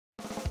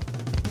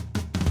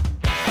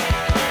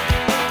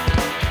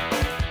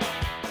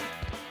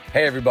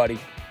Hey everybody,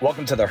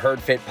 welcome to the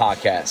Fit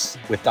podcast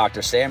with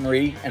Dr. Sam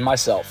Rhee and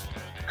myself,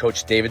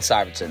 Coach David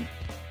Syvertsen.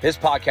 This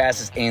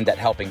podcast is aimed at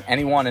helping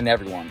anyone and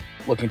everyone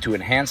looking to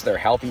enhance their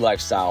healthy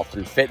lifestyle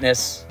through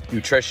fitness,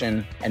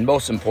 nutrition, and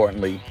most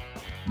importantly,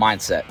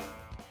 mindset.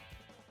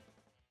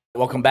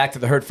 Welcome back to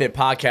the Fit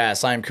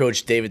podcast. I'm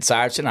Coach David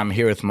Syvertsen. I'm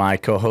here with my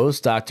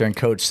co-host, Dr. and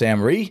Coach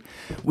Sam Rhee.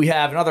 We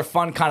have another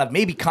fun, kind of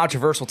maybe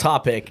controversial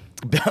topic,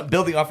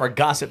 building off our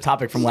gossip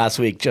topic from last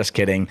week. Just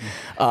kidding.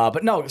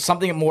 But no,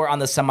 something more on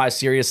the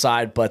semi-serious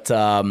side, but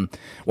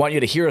want you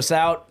to hear us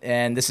out.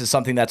 And this is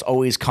something that's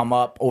always come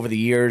up over the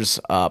years.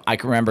 I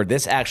can remember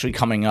this actually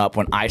coming up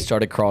when I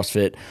started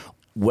CrossFit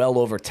well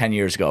over 10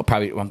 years ago.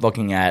 Probably, I'm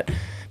looking at,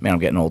 man, I'm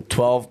getting old,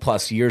 12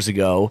 plus years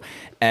ago.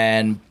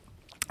 And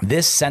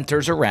this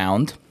centers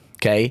around,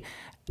 okay,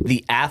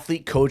 the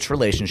athlete-coach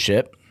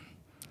relationship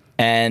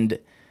and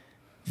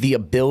the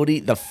ability,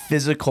 the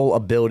physical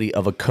ability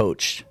of a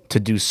coach to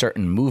do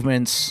certain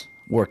movements,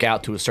 work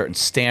out to a certain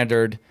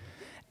standard,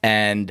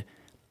 and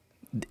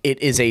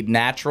it is a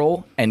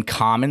natural and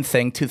common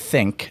thing to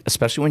think,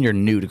 especially when you're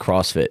new to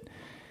CrossFit,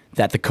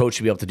 that the coach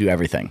should be able to do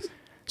everything.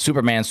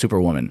 Superman,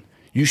 Superwoman.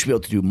 You should be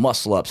able to do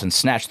muscle ups and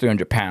snatch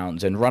 300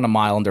 pounds and run a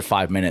mile under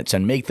 5 minutes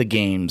and make the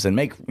games and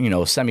make,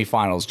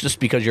 semifinals just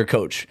because you're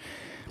coach.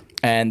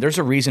 And there's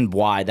a reason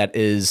why that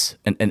is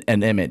an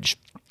image.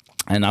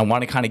 And I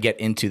want to kind of get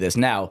into this.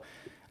 Now,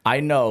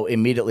 I know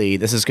immediately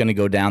this is going to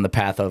go down the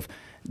path of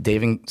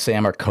Dave and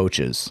Sam are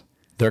coaches.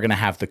 They're going to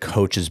have the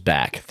coaches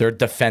back. They're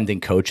defending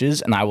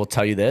coaches. And I will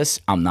tell you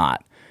this, I'm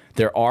not.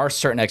 There are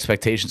certain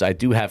expectations. I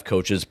do have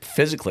coaches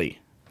physically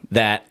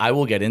that I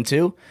will get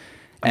into.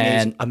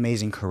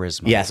 Amazing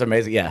charisma. Yes,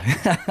 amazing. Yeah.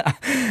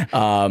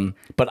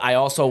 But I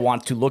also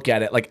want to look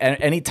at it like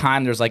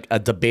anytime there's like a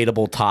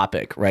debatable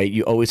topic, right?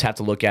 You always have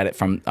to look at it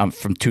from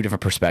two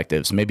different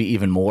perspectives, maybe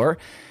even more.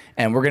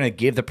 And we're going to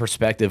give the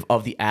perspective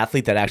of the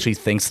athlete that actually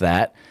thinks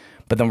that.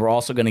 But then we're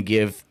also going to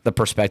give the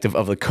perspective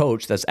of the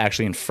coach that's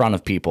actually in front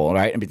of people,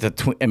 right?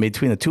 And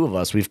between the two of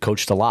us, we've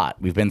coached a lot.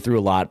 We've been through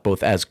a lot,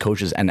 both as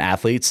coaches and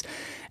athletes.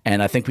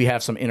 And I think we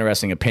have some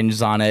interesting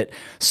opinions on it.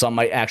 Some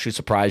might actually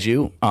surprise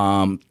you.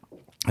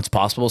 It's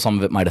possible some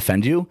of it might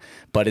offend you,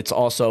 but it's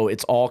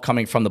all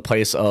coming from the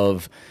place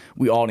of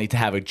we all need to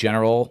have a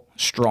general,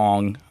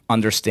 strong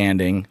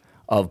understanding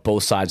of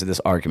both sides of this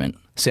argument.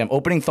 Sam,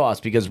 opening thoughts,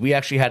 because we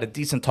actually had a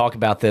decent talk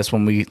about this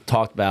when we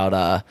talked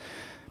about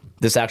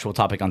this actual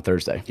topic on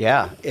Thursday.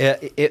 Yeah,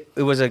 it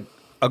was a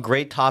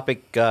great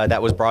topic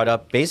that was brought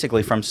up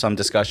basically from some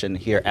discussion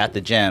here at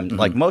the gym. Mm-hmm.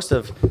 Like most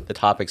of the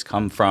topics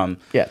come from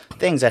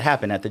things that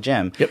happen at the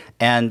gym. Yep.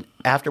 And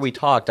after we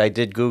talked, I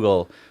did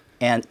Google.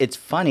 And it's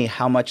funny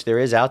how much there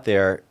is out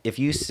there. If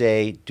you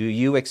say,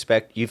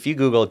 if you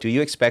Google, do you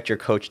expect your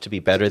coach to be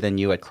better than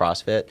you at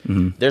CrossFit?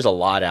 Mm-hmm. There's a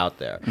lot out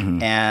there.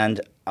 Mm-hmm.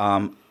 And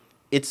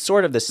it's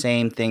sort of the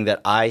same thing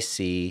that I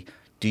see.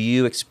 Do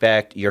you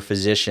expect your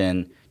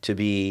physician to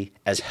be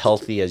as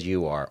healthy as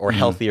you are or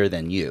healthier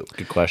than you?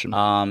 Good question.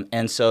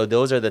 And so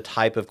those are the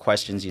type of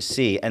questions you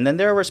see. And then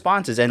there are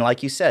responses. And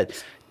like you said,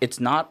 it's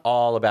not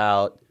all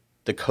about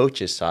the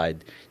coach's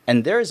side.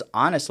 And there's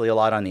honestly a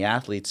lot on the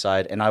athlete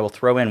side, and I will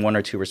throw in one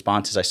or two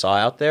responses I saw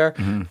out there,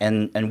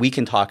 and we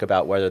can talk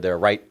about whether they're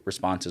right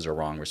responses or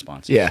wrong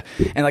responses. Yeah,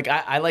 and like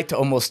I like to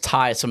almost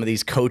tie some of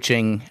these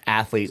coaching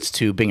athletes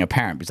to being a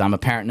parent, because I'm a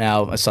parent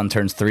now. My son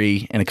turns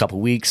 3 in a couple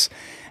weeks,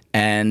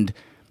 and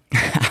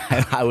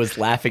I was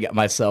laughing at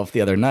myself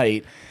the other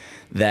night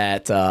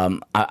that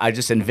I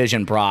just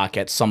envision Brock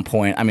at some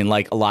point. I mean,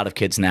 like a lot of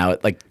kids now,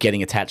 like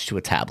getting attached to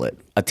a tablet,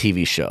 a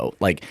TV show.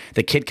 Like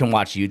the kid can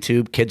watch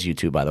YouTube, kids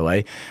YouTube, by the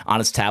way, on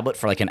his tablet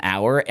for like an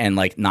hour and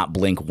like not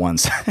blink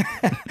once.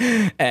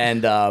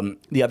 And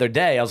the other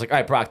day, I was like, all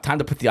right, Brock, time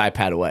to put the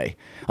iPad away.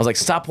 I was like,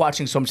 stop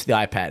watching so much of the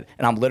iPad.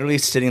 And I'm literally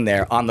sitting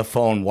there on the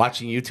phone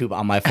watching YouTube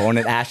on my phone,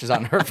 and Ash is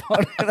on her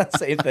phone, the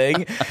same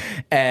thing.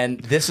 And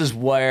this is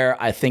where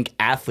I think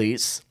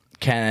athletes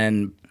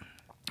can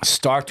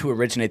start to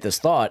originate this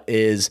thought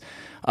is,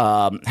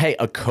 hey,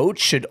 a coach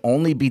should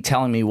only be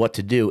telling me what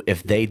to do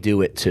if they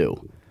do it too,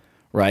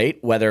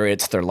 right? Whether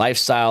it's their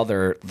lifestyle,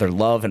 their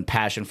love and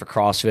passion for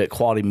CrossFit,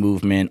 quality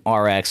movement,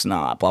 RX,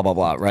 blah, blah,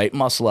 blah, right?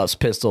 Muscle ups,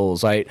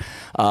 pistols, right?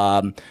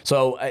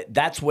 So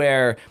that's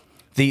where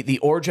the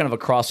origin of a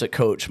CrossFit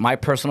coach, my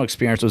personal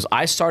experience was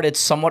I started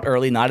somewhat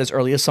early, not as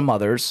early as some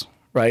others,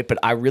 right? But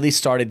I really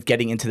started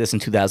getting into this in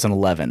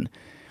 2011.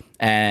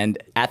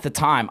 And at the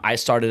time, I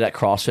started at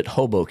CrossFit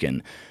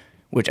Hoboken,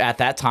 which at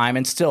that time,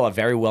 and still a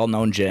very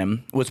well-known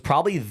gym, was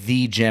probably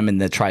the gym in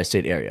the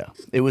tri-state area.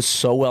 It was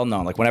so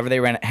well-known. Like whenever they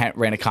ran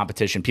a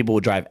competition, people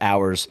would drive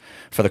hours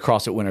for the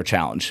CrossFit Winter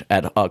Challenge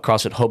at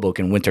CrossFit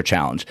Hoboken Winter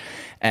Challenge.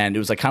 And it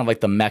was like kind of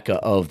like the mecca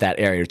of that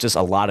area. It's just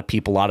a lot of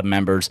people, a lot of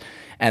members.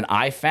 And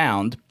I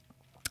found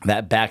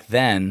that back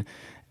then,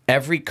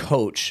 every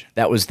coach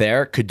that was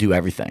there could do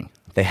everything.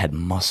 They had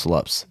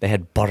muscle-ups. They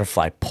had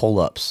butterfly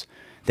pull-ups.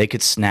 They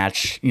could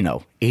snatch,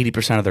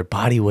 80% of their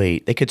body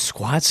weight. They could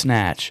squat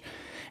snatch.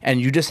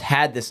 And you just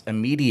had this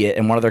immediate,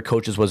 and one of their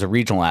coaches was a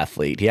regional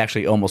athlete. He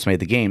actually almost made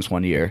the games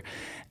one year.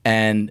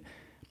 And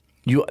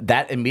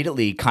that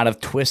immediately kind of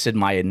twisted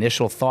my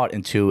initial thought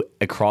into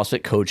a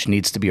CrossFit coach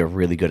needs to be a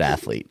really good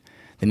athlete.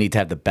 They need to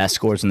have the best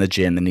scores in the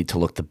gym. They need to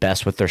look the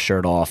best with their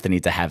shirt off. They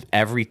need to have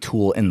every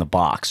tool in the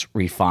box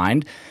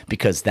refined,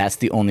 because that's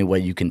the only way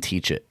you can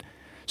teach it.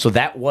 So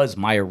that was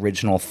my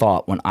original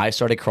thought when I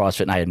started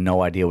CrossFit and I had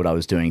no idea what I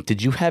was doing.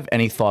 Did you have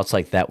any thoughts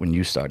like that when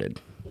you started?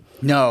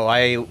 No,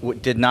 I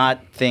did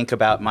not think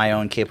about my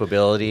own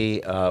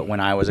capability when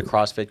I was a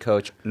CrossFit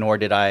coach, nor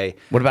did I.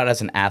 What about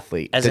as an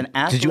athlete?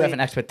 Did you have an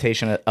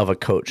expectation of a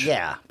coach?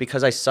 Yeah,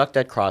 because I sucked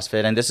at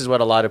CrossFit, and this is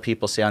what a lot of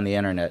people say on the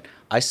internet.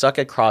 I suck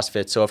at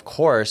CrossFit, so of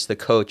course the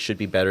coach should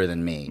be better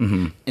than me.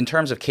 Mm-hmm. In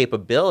terms of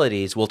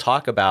capabilities, we'll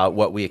talk about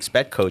what we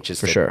expect coaches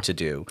to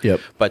do. Yep.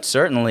 But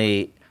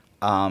certainly,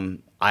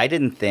 I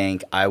didn't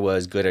think I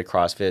was good at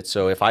CrossFit.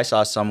 So if I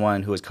saw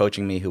someone who was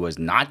coaching me who was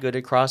not good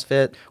at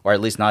CrossFit, or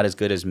at least not as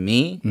good as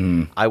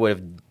me, I would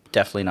have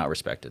definitely not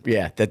respected.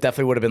 Yeah, that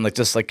definitely would have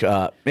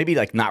been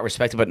maybe not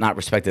respected, but not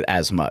respected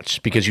as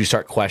much, because you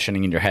start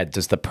questioning in your head,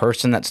 does the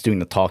person that's doing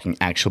the talking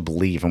actually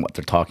believe in what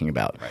they're talking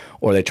about? Right.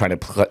 Or are they trying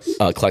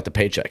to collect a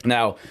paycheck?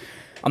 Now,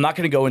 I'm not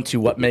going to go into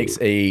what makes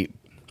a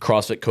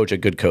CrossFit coach a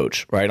good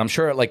coach, right? I'm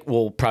sure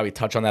we'll probably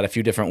touch on that a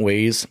few different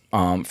ways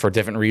for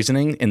different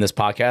reasoning in this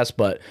podcast,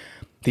 but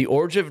the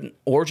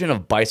origin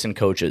of Bison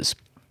coaches,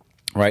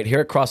 right? Here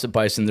at CrossFit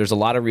Bison, there's a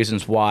lot of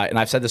reasons why, and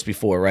I've said this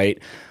before, right?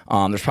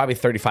 There's probably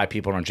 35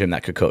 people in our gym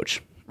that could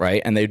coach,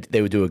 right? And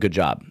they would do a good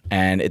job.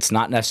 And it's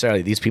not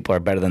necessarily these people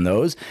are better than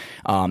those.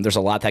 There's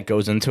a lot that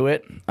goes into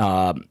it.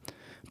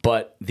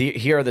 But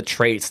here are the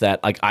traits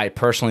that I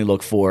personally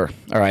look for,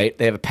 all right?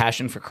 They have a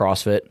passion for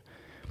CrossFit.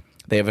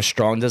 They have a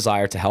strong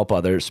desire to help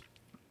others.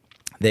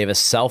 They have a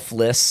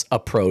selfless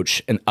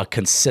approach, and a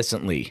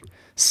consistently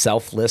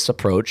selfless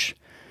approach.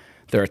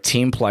 They're a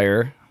team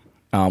player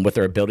with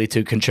their ability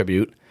to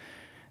contribute.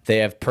 They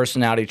have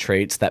personality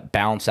traits that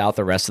balance out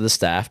the rest of the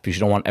staff, because you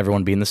don't want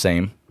everyone being the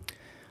same.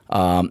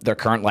 Their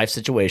current life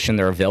situation,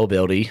 their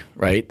availability,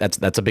 right?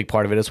 That's a big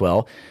part of it as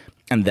well.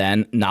 And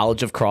then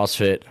knowledge of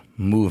CrossFit,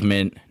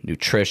 movement,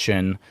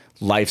 nutrition,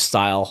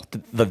 lifestyle,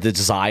 the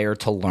desire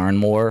to learn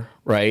more,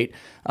 right?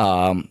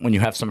 When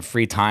you have some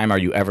free time, are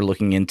you ever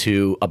looking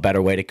into a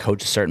better way to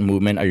coach a certain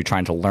movement? Are you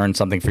trying to learn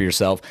something for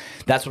yourself?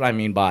 That's what I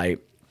mean by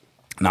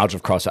knowledge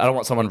of CrossFit. I don't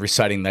want someone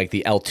reciting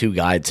the L2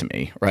 guide to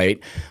me, right?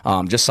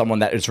 Just someone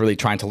that is really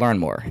trying to learn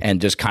more and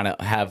just kind of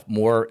have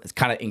more,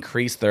 kind of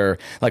increase their,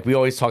 we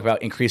always talk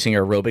about increasing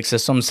your aerobic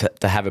systems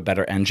to have a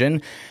better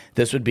engine.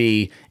 This would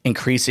be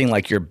increasing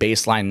your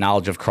baseline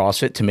knowledge of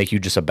CrossFit to make you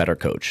just a better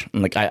coach.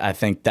 And I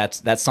think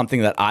that's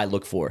something that I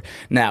look for.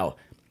 Now,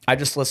 I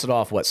just listed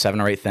off 7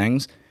 or 8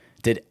 things.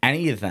 Did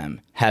any of them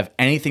have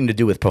anything to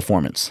do with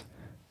performance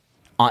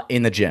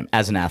in the gym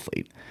as an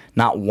athlete?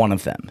 Not one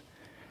of them.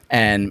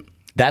 And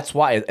that's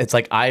why it's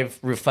I've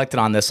reflected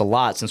on this a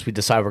lot since we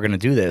decided we're going to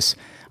do this.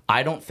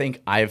 I don't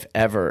think I've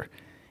ever,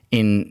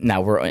 now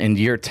we're in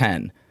year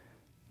 10,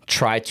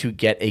 tried to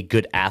get a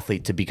good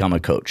athlete to become a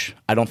coach.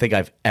 I don't think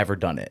I've ever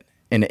done it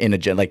in a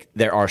gym.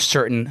 There are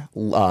certain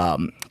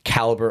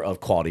caliber of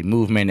quality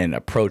movement and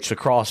approach to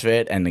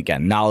CrossFit, and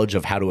again, knowledge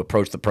of how to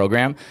approach the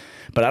program.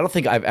 But I don't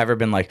think I've ever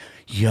been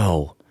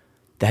yo,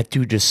 that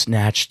dude just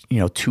snatched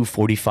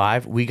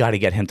 245. We got to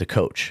get him to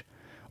coach.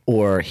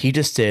 Or he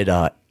just did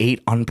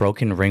 8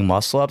 unbroken ring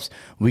muscle-ups.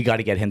 We got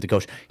to get him to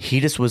coach.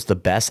 He just was the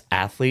best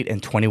athlete in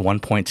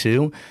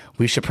 21.2.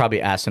 We should probably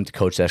ask him to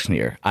coach next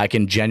year. I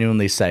can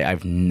genuinely say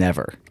I've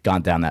never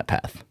gone down that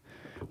path.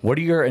 What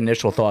are your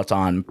initial thoughts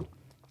on,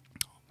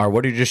 or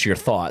what are just your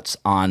thoughts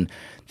on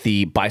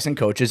the Bison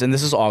coaches? And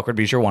this is awkward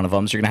because you're one of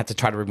them, so you're going to have to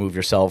try to remove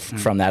yourself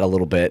from that a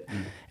little bit.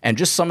 And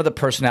just some of the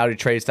personality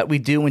traits that we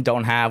do and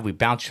don't have. We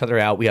bounce each other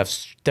out. We have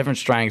different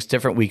strengths,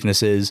 different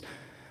weaknesses.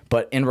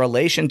 But in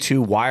relation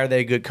to why are they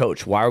a good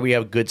coach? Why are we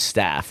a good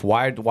staff?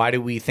 Why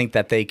do we think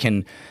that they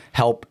can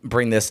help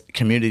bring this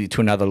community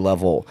to another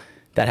level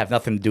that have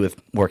nothing to do with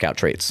workout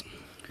traits?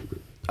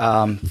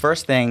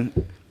 First thing,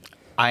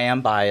 I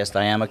am biased.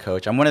 I am a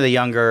coach. I'm one of the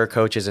younger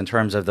coaches in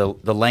terms of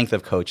the length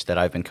of coach that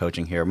I've been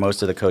coaching here.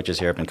 Most of the coaches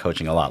here have been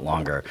coaching a lot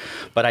longer.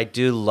 But I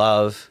do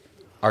love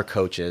our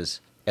coaches.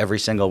 Every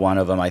single one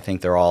of them, I think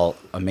they're all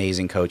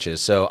amazing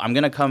coaches. So I'm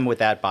going to come with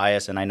that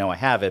bias, and I know I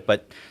have it.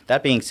 But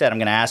that being said, I'm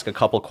going to ask a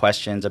couple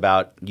questions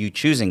about you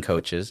choosing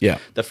coaches. Yeah.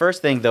 The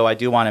first thing, though, I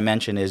do want to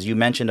mention is you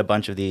mentioned a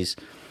bunch of these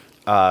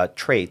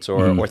traits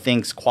or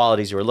things,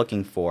 qualities you were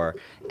looking for.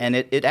 And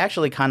it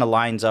actually kind of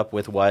lines up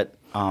with what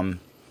and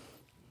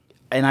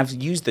I've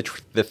used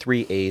the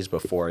 3 A's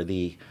before.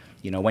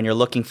 When you're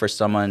looking for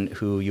someone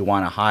who you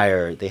want to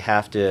hire, they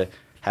have to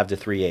have the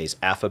 3 A's.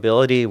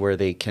 Affability, where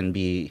they can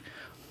be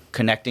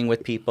connecting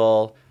with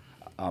people,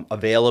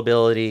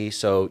 availability,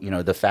 so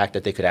the fact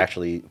that they could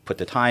actually put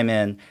the time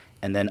in,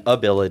 and then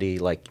ability,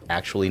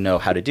 actually know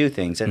how to do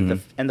things. And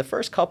the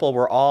first couple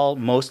were all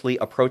mostly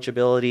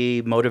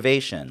approachability,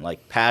 motivation,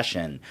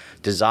 passion,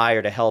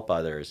 desire to help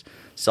others,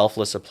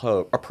 selfless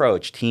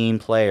approach, team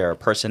player,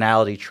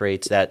 personality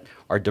traits that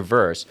are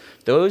diverse.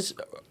 Those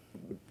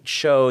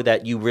show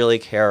that you really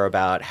care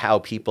about how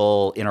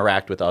people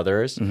interact with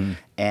others,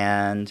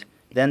 and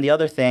Then the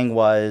other thing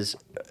was,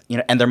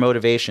 and their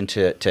motivation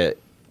to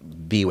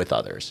be with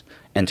others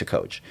and to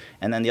coach.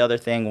 And then the other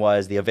thing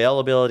was the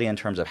availability in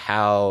terms of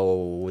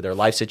how their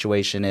life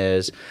situation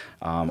is.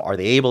 Are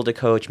they able to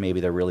coach? Maybe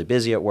they're really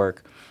busy at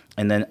work.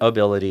 And then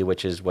ability,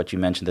 which is what you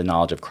mentioned, the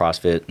knowledge of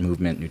CrossFit,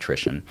 movement,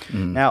 nutrition.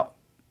 Now,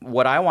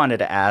 what I wanted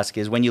to ask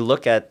is, when you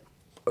look at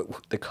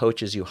the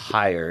coaches you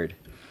hired,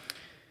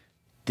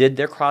 did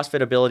their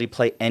CrossFit ability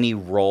play any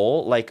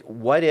role? Like,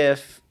 would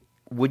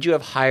you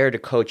have hired a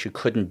coach who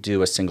couldn't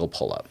do a single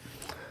pull-up?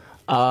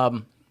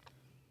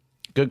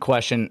 Good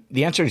question.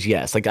 The answer is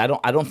yes. Like, I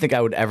don't think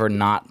I would ever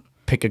not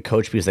pick a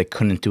coach because they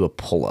couldn't do a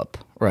pull-up,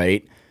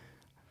 right?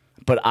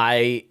 But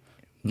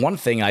one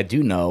thing I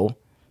do know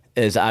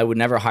is I would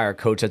never hire a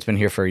coach that's been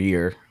here for a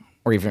year,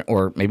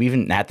 or maybe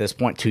even at this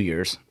point 2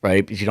 years,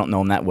 right? Because you don't know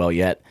them that well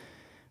yet.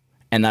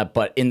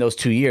 But in those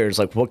 2 years,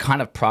 like, what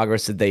kind of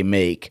progress did they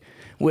make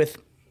with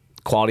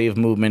quality of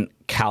movement,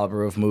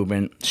 caliber of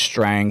movement,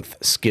 strength,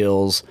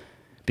 skills?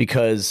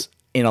 Because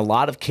in a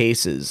lot of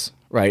cases,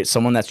 right,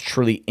 someone that's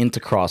truly into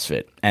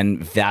CrossFit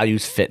and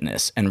values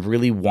fitness and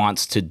really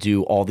wants to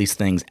do all these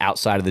things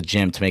outside of the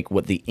gym to make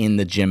what the in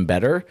the gym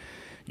better,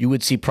 you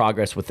would see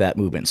progress with that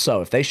movement.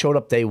 So if they showed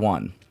up day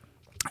one,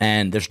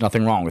 and there's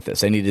nothing wrong with this,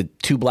 they needed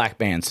 2 black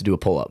bands to do a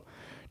pull-up,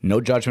 no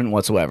judgment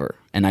whatsoever.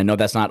 And I know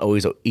that's not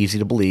always easy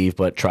to believe,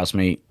 but trust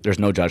me, there's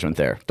no judgment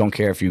there. Don't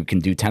care if you can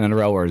do 10 in a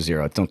row or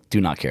 0.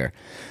 Do not care.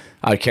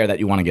 I care that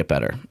you want to get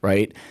better,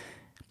 right?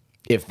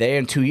 If they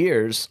in 2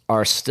 years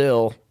are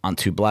still on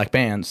 2 black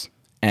bands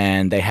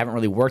and they haven't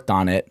really worked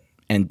on it,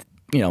 and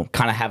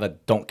kind of have a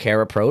don't care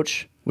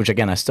approach, which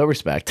again I still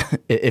respect.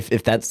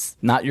 If that's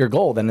not your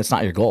goal, then it's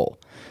not your goal.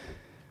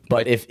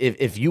 But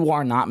if you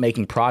are not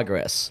making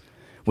progress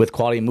with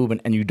quality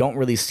movement and you don't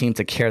really seem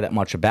to care that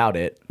much about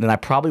it, then I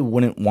probably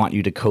wouldn't want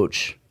you to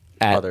coach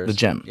at the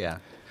gym. Yeah.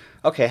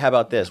 Okay, how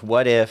about this?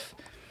 What if,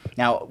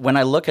 now when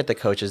I look at the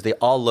coaches, they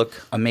all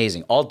look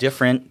amazing, all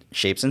different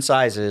shapes and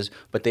sizes,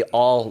 but they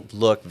all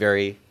look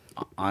very,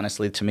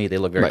 honestly to me, they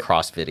look very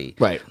CrossFit-y.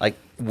 Right. Like,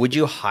 would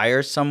you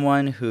hire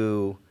someone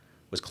who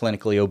was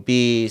clinically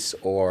obese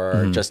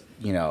or just,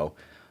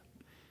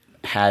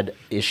 had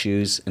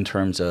issues in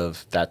terms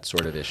of that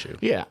sort of issue?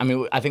 Yeah, I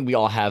mean, I think we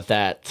all have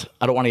that.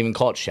 I don't want to even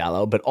call it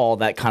shallow, but all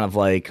that kind of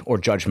or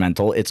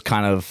judgmental. It's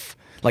kind of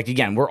like,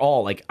 again, we're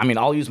all like, I mean,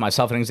 I'll use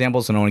myself as an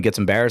example so no one gets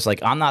embarrassed.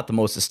 Like, I'm not the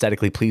most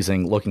aesthetically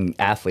pleasing looking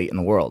athlete in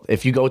the world.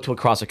 If you go to a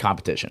CrossFit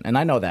competition, and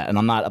I know that, and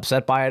I'm not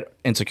upset by it,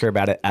 insecure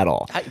about it at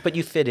all. But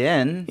you fit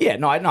in. Yeah,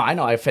 no, I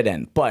know I fit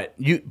in. But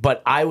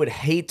I would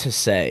hate to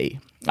say,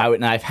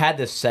 and I've had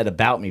this said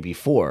about me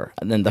before,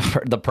 and then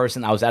the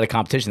person, I was at a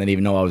competition, they didn't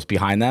even know I was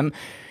behind them.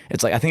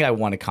 It's like, I think I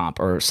won a comp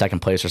or second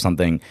place or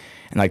something,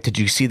 and like, did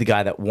you see the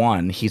guy that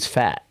won? He's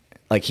fat.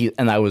 Like,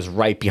 and I was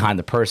right behind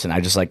the person.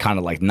 I just kind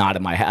of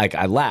nodded my head. Like,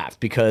 I laughed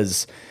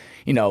because,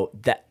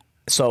 that.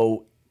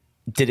 So,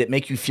 did it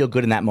make you feel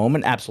good in that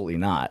moment? Absolutely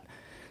not.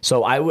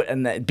 So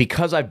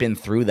because I've been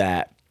through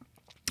that,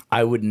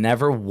 I would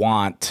never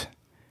want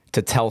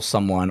to tell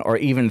someone, or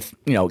even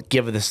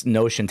give this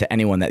notion to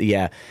anyone that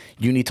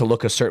you need to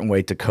look a certain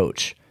way to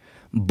coach.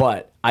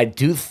 But I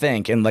do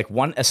think, and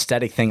one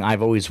aesthetic thing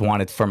I've always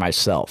wanted for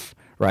myself,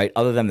 right,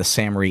 other than the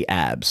Syvertsen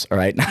abs, all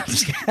right,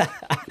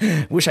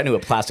 wish I knew a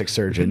plastic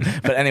surgeon,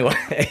 but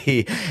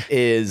anyway,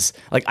 is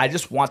I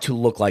just want to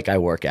look like I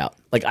work out.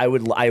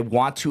 I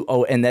want to,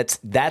 and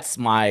that's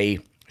my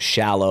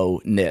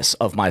shallowness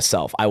of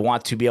myself. I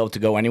want to be able to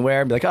go anywhere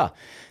and be like, oh,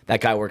 that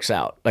guy works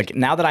out.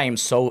 Now that I am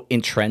so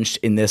entrenched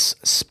in this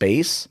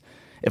space,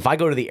 if I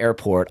go to the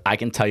airport, I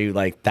can tell you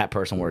that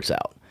person works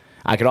out.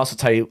 I could also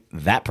tell you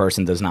that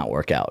person does not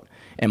work out.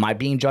 Am I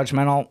being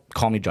judgmental?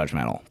 Call me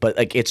judgmental. But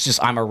it's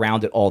just, I'm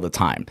around it all the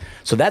time.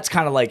 So that's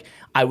kind of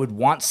I would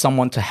want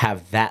someone to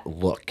have that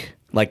look,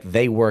 like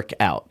they work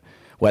out,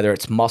 whether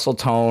it's muscle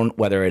tone,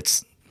 whether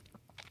it's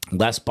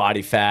less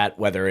body fat,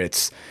 whether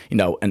it's,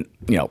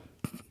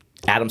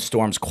 Adam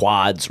Storm's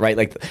quads,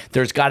 right?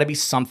 There's got to be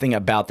something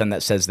about them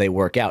that says they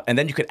work out. And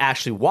then you could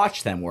actually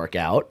watch them work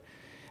out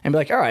and be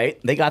like, all right,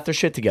 they got their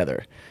shit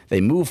together. They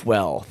move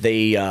well.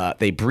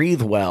 They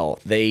breathe well.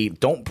 They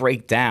don't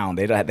break down.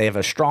 They have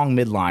a strong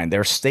midline.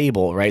 They're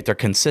stable, right? They're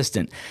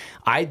consistent.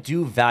 I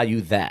do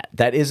value that.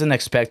 That is an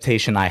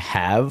expectation I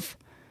have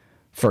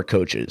for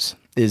coaches,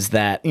 is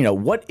that,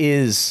 what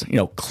is,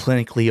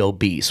 clinically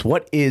obese?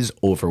 What is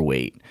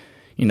overweight?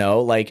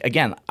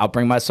 Again, I'll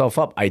bring myself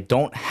up. I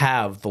don't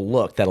have the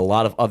look that a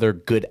lot of other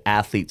good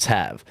athletes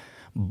have,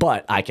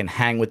 but I can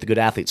hang with the good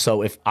athletes.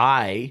 So if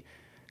I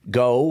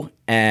go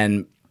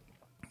and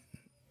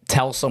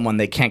tell someone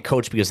they can't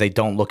coach because they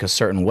don't look a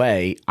certain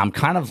way, I'm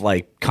kind of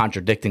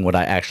contradicting what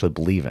I actually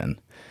believe in.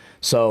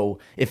 So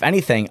if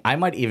anything, I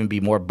might even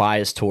be more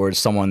biased towards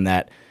someone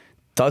that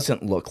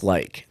doesn't look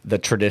like the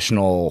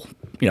traditional,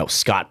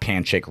 Scott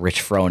Panchik,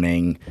 Rich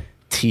Froning,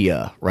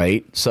 Tia,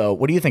 right? So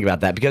what do you think about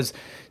that? Because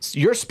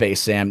your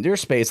space, Sam,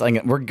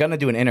 we're going to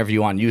do an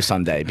interview on you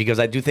someday, because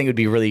I do think it would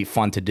be really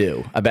fun to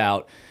do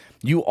about,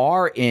 you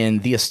are in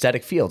the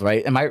aesthetic field,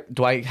 right?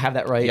 Do I have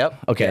that right? Yep.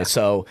 Okay, yeah.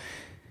 So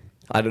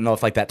I don't know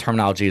if like that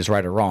terminology is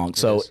right or wrong.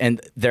 So,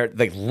 and their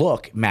like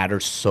look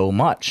matters so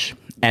much.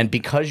 And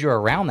because you're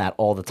around that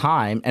all the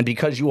time, and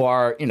because you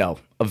are, you know,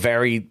 a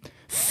very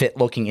fit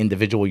looking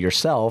individual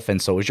yourself,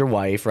 and so is your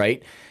wife,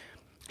 right?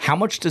 How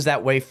much does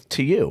that weigh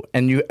to you?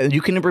 And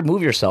you can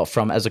remove yourself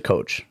from as a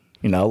coach,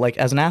 you know, like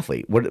as an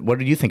athlete. What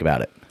do you think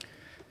about it?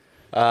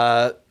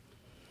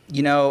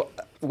 You know,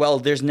 well,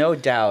 there's no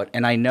doubt,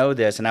 and I know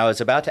this, and I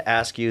was about to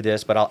ask you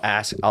this, but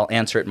I'll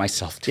answer it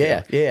myself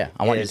too. Yeah.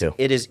 I want you to.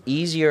 It is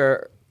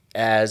easier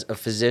as a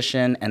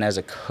physician and as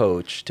a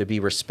coach to be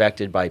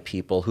respected by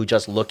people who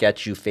just look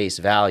at you face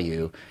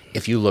value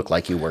if you look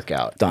like you work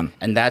out. Done.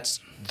 And that's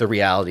the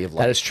reality of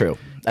life. That is true.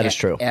 That is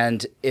true.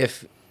 And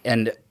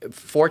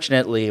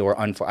fortunately or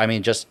I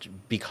mean, just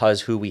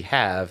because who we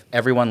have,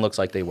 everyone looks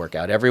like they work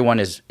out. Everyone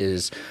is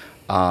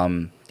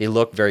they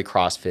look very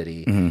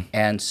CrossFit-y. Mm-hmm.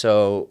 And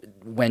so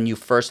when you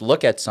first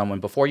look at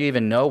someone, before you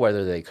even know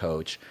whether they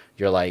coach,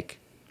 you're like,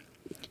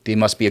 they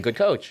must be a good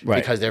coach,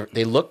 right? Because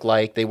they look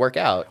like they work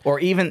out, or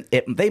even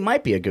they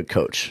might be a good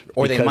coach,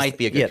 or they might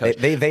be a good coach.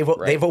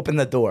 They've opened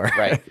the door,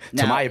 right?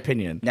 To my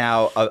opinion.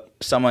 Now,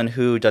 someone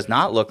who does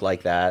not look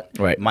like that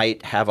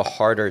might have a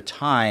harder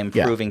time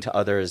proving to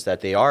others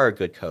that they are a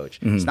good coach.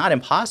 Mm-hmm. It's not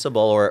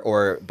impossible,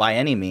 or by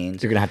any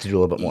means. You're gonna have to do a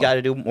little bit more. You got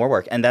to do more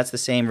work, and that's the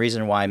same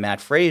reason why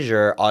Matt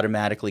Frazier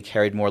automatically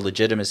carried more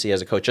legitimacy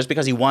as a coach, just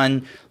because he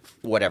won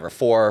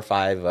 4 or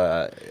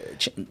 5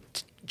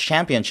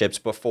 championships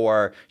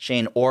before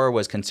Shane Orr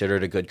was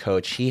considered a good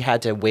coach. He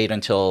had to wait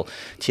until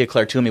Tia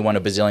Claire Toomey won a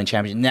bazillion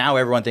championships. Now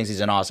everyone thinks he's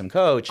an awesome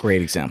coach.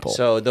 Great example.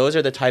 So those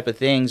are the type of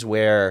things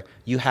where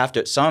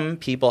some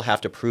people have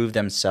to prove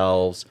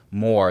themselves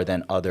more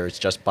than others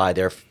just by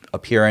their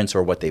appearance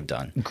or what they've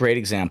done. Great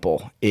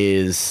example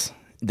is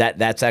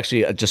that's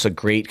actually just a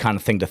great kind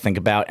of thing to think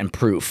about, and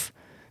proof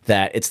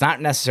that it's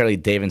not necessarily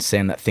Dave and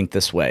Sam that think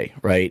this way,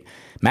 right?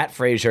 Matt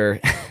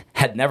Frazier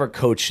had never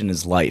coached in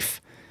his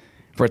life,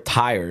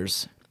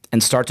 retires,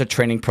 and starts a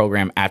training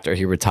program after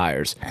he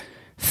retires.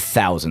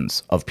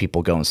 Thousands of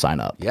people go and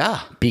sign up.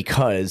 Yeah.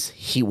 Because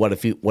what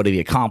did he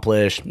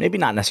accomplish? Maybe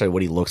not necessarily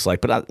what he looks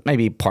like, but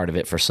maybe part of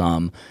it for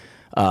some.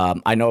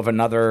 I know of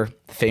another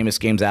famous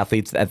games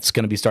athlete that's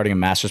going to be starting a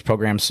master's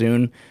program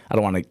soon. I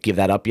don't want to give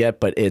that up yet,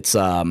 but it's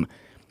the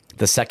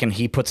second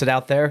he puts it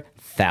out there,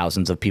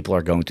 thousands of people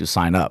are going to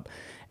sign up.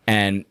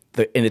 And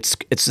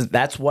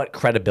that's what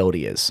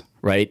credibility is,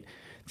 right?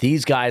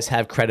 These guys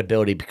have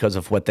credibility because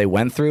of what they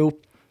went through,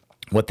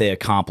 what they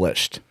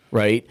accomplished,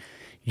 right?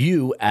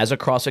 You, as a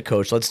CrossFit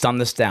coach, let's dumb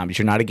this down, because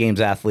you're not a games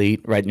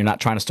athlete, right? You're not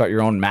trying to start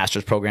your own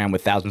master's program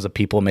with thousands of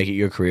people and make it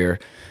your career.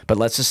 But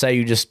let's just say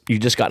you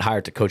just got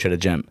hired to coach at a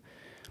gym.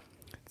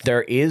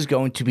 There is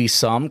going to be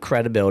some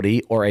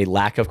credibility or a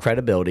lack of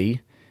credibility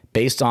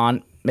based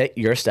on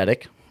your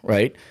aesthetic,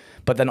 right?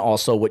 But then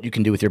also what you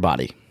can do with your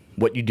body,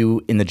 what you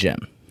do in the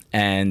gym.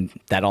 And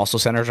that also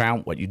centers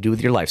around what you do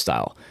with your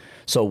lifestyle.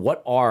 So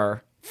what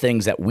are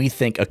things that we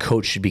think a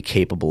coach should be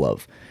capable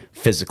of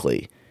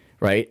physically,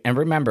 right? And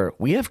remember,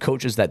 we have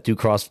coaches that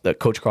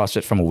coach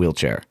CrossFit from a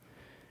wheelchair,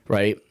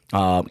 right?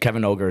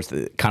 Kevin Ogre is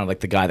kind of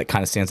like the guy that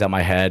kind of stands out in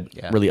my head.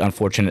 Yeah. Really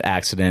unfortunate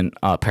accident,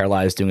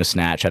 paralyzed doing a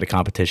snatch at a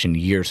competition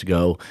years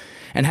ago,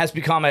 and has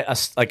become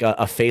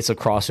a face of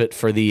CrossFit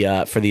for the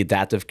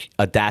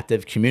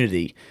adaptive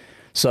community.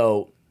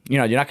 So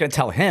you're not going to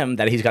tell him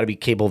that he's got to be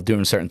capable of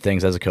doing certain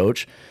things as a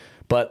coach.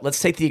 But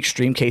let's take the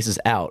extreme cases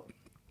out.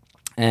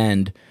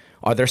 And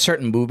are there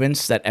certain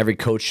movements that every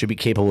coach should be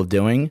capable of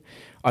doing?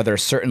 Are there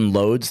certain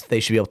loads they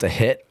should be able to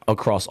hit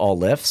across all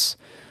lifts?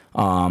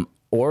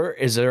 Or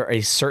is there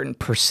a certain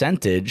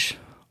percentage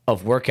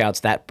of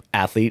workouts that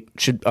athlete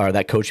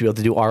that coach should be able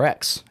to do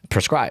RX,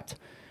 prescribed,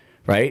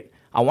 right?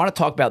 I want to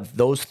talk about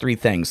those 3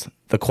 things: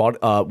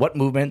 what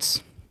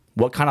movements,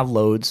 what kind of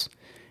loads,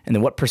 and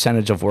then what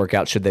percentage of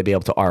workouts should they be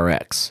able to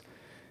RX?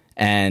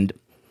 And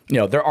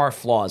there are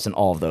flaws in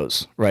all of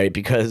those, right?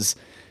 Because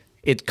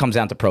it comes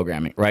down to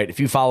programming, right? If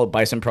you follow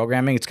Bison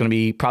programming, it's going to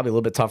be probably a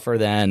little bit tougher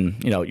than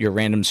your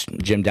random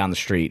gym down the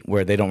street,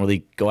 where they don't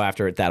really go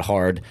after it that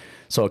hard.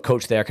 So a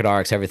coach there could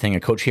RX everything. A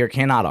coach here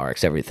cannot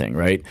RX everything,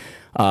 right?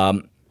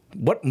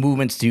 What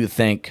movements do you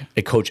think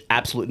a coach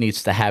absolutely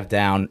needs to have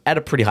down at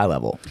a pretty high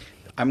level?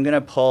 I'm going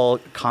to pull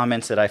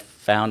comments that I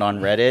found on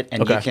Reddit,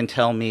 and you can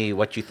tell me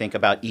what you think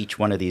about each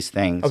one of these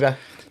things. Okay.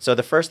 So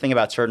the first thing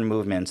about certain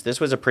movements,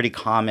 this was a pretty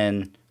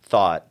common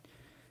thought.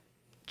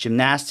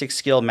 Gymnastic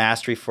skill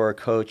mastery for a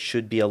coach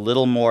should be a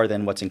little more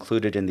than what's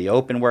included in the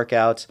open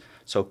workouts.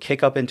 So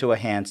kick up into a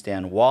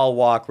handstand, wall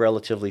walk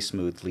relatively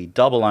smoothly,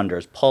 double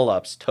unders,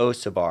 pull-ups,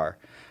 toes to bar.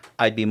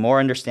 I'd be more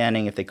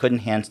understanding if they couldn't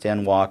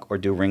handstand walk or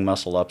do ring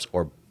muscle ups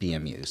or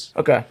BMUs.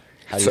 Okay.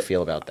 How do you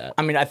feel about that?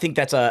 I mean, I think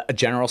that's a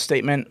general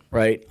statement,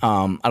 right?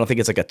 I don't think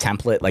it's like a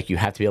template, like you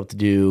have to be able to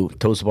do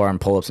toes to bar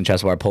and pull-ups and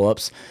chest to bar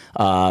pull-ups.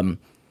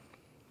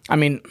 I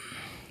mean,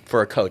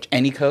 for a coach,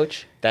 any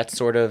coach, that's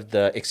sort of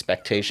the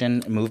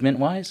expectation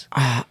movement-wise?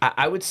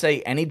 I would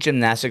say any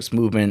gymnastics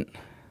movement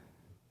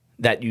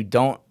that you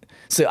don't...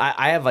 So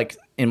I have, like,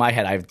 in my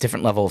head, I have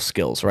different level of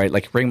skills, right?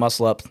 Like ring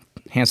muscle up,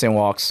 handstand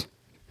walks,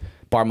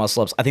 bar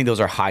muscle ups. I think those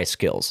are high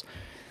skills.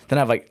 Then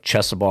I have like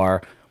chest to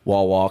bar,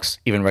 wall walks,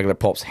 even regular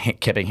pull-ups,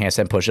 kipping,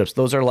 handstand push-ups.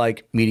 Those are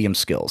like medium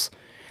skills.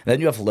 And then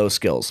you have low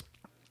skills,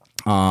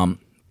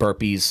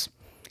 burpees,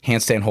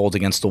 handstand holds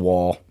against the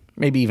wall,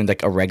 maybe even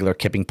like a regular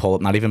kipping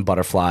pull-up, not even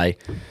butterfly,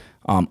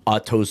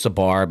 toes to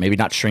bar, maybe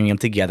not stringing them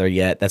together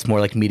yet. That's more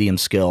like medium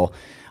skill.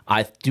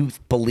 I do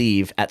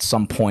believe at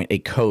some point a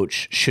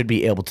coach should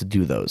be able to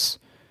do those.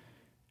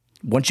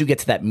 Once you get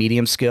to that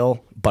medium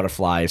skill,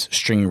 butterflies,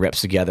 stringing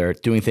reps together,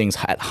 doing things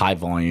at high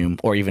volume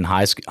or even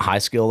high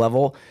skill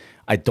level,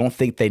 I don't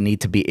think they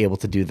need to be able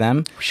to do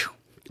them,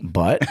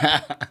 but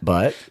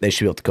they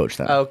should be able to coach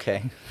them.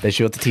 Okay. They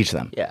should be able to teach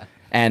them. Yeah.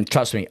 And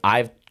trust me,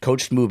 I've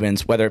coached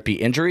movements, whether it be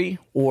injury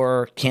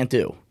or can't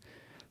do,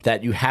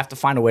 that you have to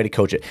find a way to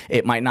coach it.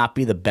 It might not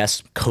be the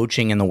best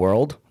coaching in the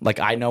world. Like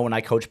I know when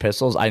I coach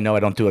pistols, I know I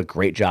don't do a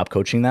great job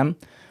coaching them.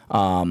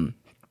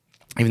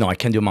 Even though I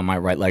can do them on my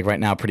right leg right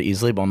now pretty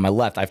easily, but on my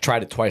left, I've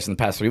tried it twice in the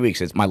past 3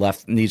 weeks. My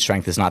left knee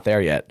strength is not there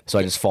yet, so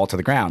I just fall to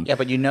the ground. Yeah,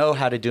 but you know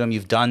how to do them.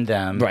 You've done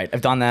them. Right, I've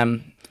done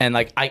them, and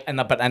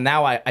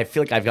now I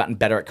feel like I've gotten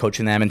better at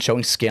coaching them and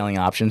showing scaling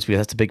options because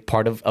that's a big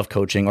part of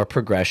coaching, or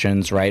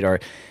progressions, right? Or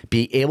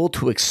be able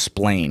to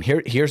explain.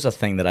 Here's a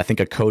thing that I think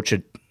a coach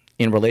should,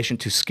 in relation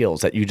to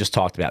skills that you just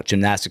talked about,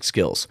 gymnastic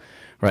skills,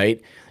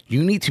 right?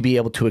 You need to be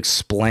able to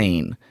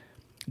explain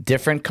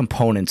different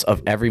components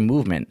of every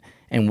movement.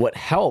 And what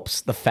helps,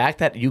 the fact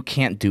that you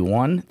can't do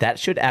one, that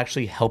should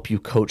actually help you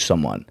coach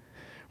someone,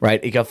 right?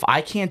 If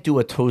I can't do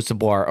a toes to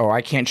bar or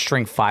I can't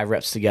string 5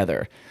 reps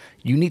together,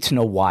 you need to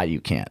know why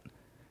you can't,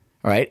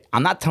 right?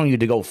 I'm not telling you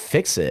to go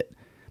fix it,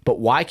 but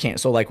why can't?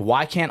 So like,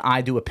 why can't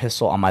I do a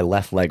pistol on my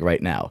left leg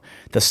right now?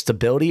 The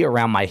stability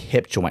around my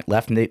hip joint,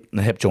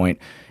 the hip joint,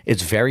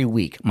 is very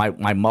weak.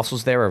 My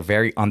muscles there are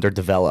very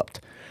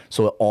underdeveloped.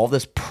 So all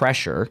this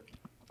pressure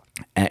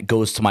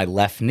goes to my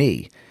left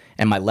knee.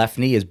 And my left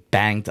knee is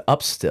banged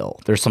up still.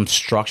 There's some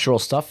structural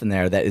stuff in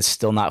there that is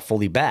still not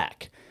fully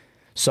back.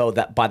 So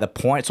that by the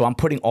point, so I'm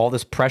putting all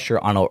this pressure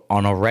on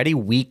an already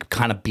weak,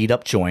 kind of beat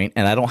up joint,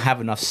 and I don't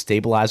have enough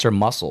stabilizer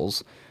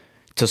muscles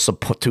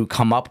to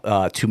come up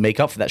to make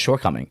up for that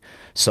shortcoming.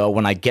 So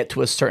when I get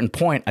to a certain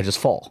point, I just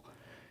fall,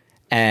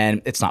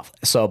 and it's not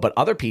so. But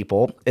other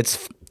people,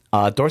 it's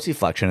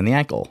dorsiflexion in the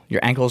ankle.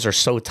 Your ankles are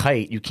so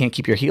tight you can't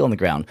keep your heel in the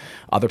ground.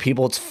 Other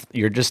people,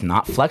 you're just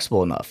not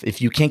flexible enough. If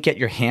you can't get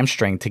your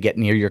hamstring to get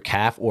near your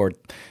calf, or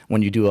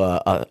when you do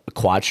a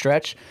quad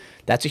stretch,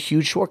 that's a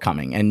huge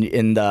shortcoming.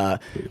 And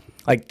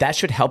like that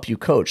should help you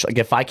coach. Like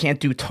if I can't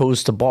do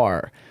toes to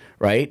bar,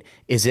 right?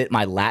 Is it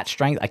my lat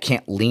strength? I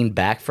can't lean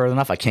back further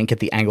enough. I can't get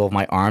the angle of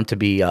my arm to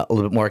be a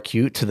little bit more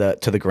acute to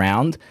the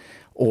ground,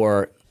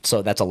 or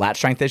so that's a lat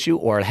strength issue.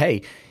 Or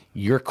hey,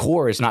 your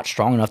core is not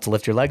strong enough to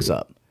lift your legs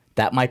up.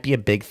 That might be a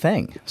big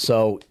thing.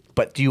 So,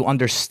 but do you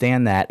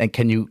understand that? And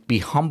can you be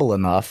humble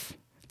enough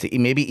to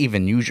maybe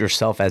even use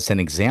yourself as an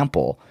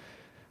example?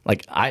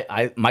 Like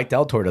Mike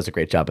Deltor does a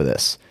great job of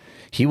this.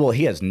 He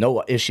has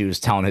no issues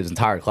telling his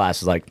entire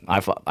class, is like,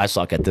 I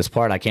suck at this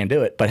part. I can't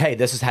do it. But hey,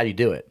 this is how you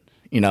do it.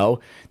 You know,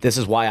 this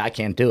is why I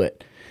can't do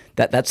it.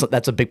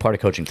 That's a big part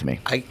of coaching to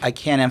me. I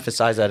can't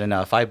emphasize that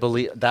enough. I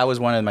believe that was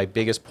one of my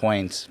biggest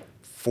points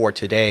for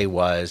today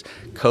was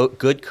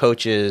good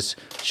coaches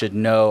should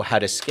know how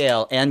to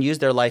scale and use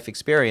their life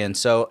experience.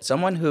 So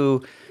someone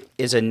who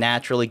is a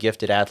naturally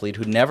gifted athlete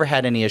who never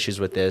had any issues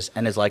with this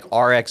and is like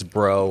RX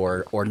bro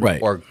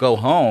or go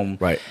home.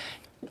 Right.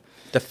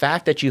 The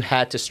fact that you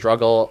had to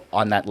struggle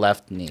on that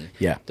left knee.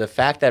 Yeah. The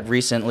fact that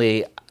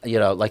recently,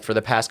 like for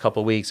the past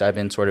couple of weeks, I've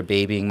been sort of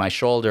babying my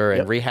shoulder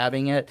and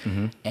rehabbing it.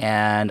 Mm-hmm.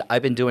 And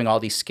I've been doing all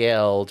these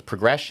scaled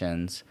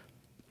progressions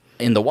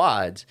in the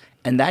WODs.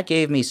 And that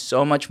gave me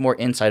so much more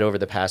insight over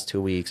the past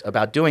 2 weeks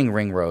about doing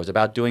ring rows,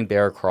 about doing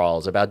bear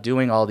crawls, about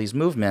doing all these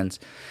movements.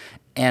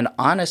 And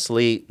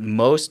honestly,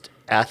 most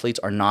athletes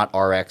are not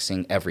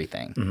RXing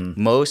everything.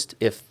 Mm-hmm. Most,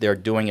 if they're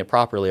doing it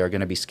properly, are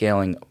going to be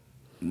scaling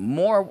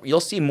more.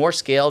 You'll see more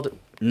scaled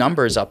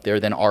numbers up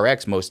there than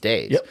RX most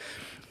days. Yep.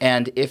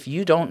 And if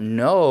you don't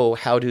know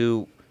how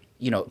to,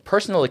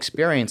 personal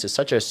experience is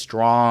such a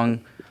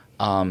strong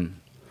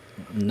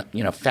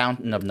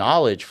fountain of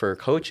knowledge for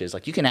coaches.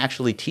 Like you can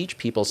actually teach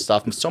people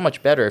stuff so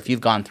much better if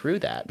you've gone through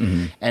that.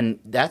 Mm-hmm. And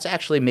that's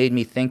actually made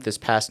me think this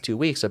past 2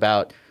 weeks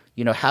about,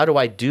 how do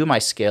I do my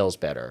scales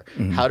better?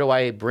 Mm-hmm. How do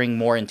I bring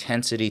more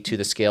intensity to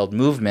the scaled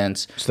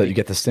movements? So that you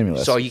get the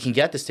stimulus. So you can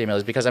get the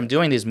stimulus, because I'm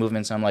doing these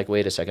movements and I'm like,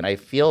 wait a second, I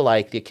feel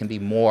like it can be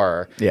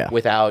more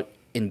without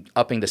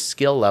upping the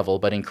skill level,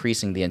 but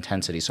increasing the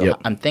intensity. So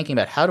I'm thinking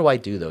about how do I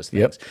do those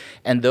things? Yep.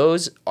 And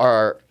those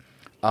are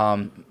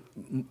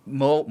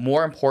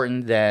more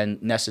important than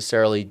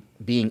necessarily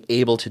being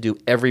able to do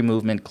every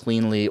movement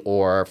cleanly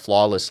or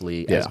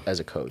flawlessly as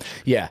a coach.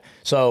 Yeah.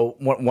 So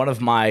one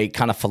of my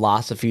kind of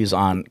philosophies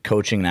on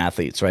coaching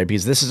athletes, right?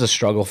 Because this is a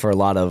struggle for a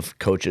lot of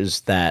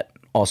coaches that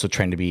also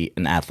train to be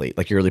an athlete,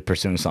 like you're really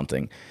pursuing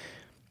something.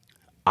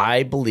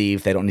 I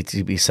believe they don't need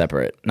to be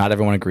separate. Not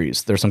everyone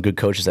agrees. There's some good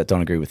coaches that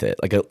don't agree with it.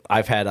 Like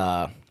I've had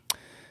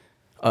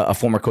a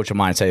former coach of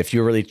mine say, if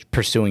you're really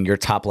pursuing your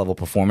top level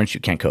performance, you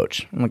can't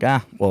coach. I'm like,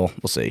 well,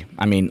 we'll see.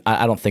 I mean,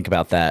 I don't think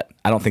about that.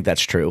 I don't think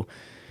that's true.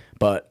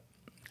 But,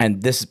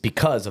 and this is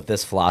because of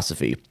this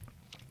philosophy.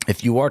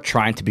 If you are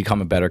trying to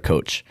become a better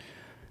coach,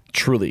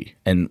 truly,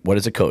 and what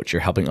is a coach?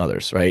 You're helping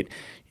others, right?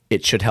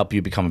 It should help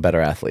you become a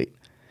better athlete.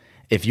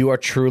 If you are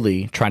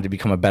truly trying to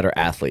become a better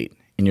athlete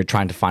and you're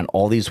trying to find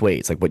all these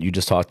ways, like what you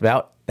just talked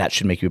about, that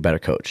should make you a better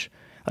coach.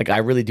 Like, I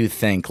really do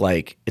think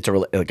like it's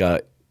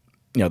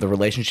the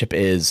relationship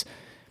is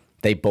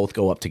they both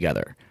go up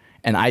together.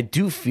 And I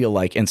do feel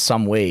like in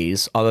some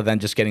ways, other than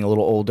just getting a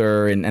little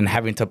older and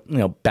having to,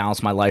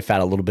 balance my life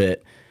out a little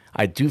bit,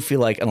 I do feel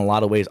like in a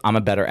lot of ways I'm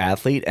a better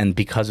athlete. And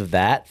because of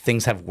that,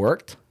 things have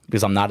worked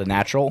because I'm not a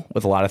natural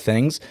with a lot of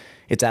things.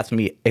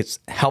 It's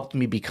helped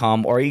me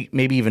become, or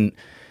maybe even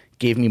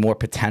gave me more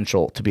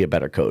potential to be a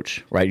better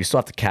coach, right? You still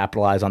have to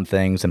capitalize on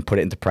things and put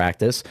it into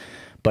practice.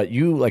 But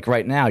you, like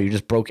right now, you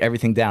just broke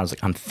everything down. It's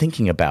like, I'm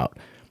thinking about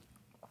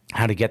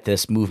how to get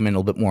this movement a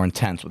little bit more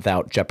intense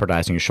without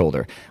jeopardizing your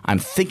shoulder. I'm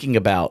thinking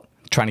about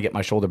trying to get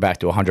my shoulder back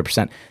to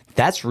 100%.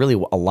 That's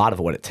really a lot of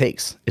what it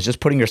takes. It's just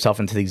putting yourself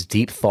into these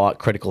deep thought,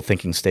 critical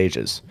thinking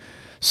stages.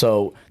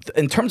 So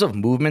in terms of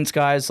movements,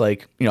 guys,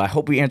 like, I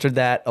hope we answered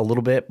that a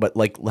little bit, but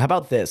like, how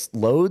about this?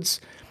 Loads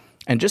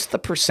and just the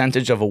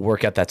percentage of a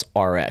workout that's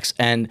RX.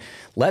 And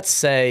let's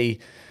say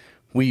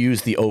we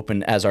use the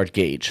open as our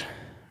gauge.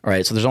 All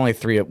right, so there's only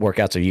 3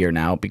 workouts a year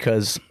now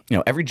because,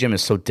 every gym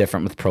is so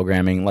different with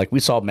programming. Like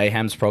we saw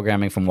Mayhem's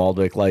programming from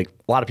Waldwick. Like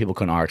a lot of people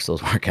couldn't RX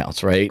those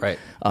workouts, right? Right.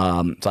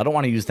 So I don't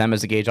want to use them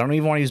as a gauge. I don't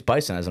even want to use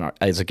Bison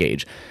as a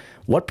gauge.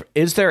 What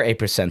is there a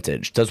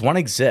percentage? Does one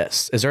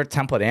exist? Is there a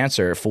template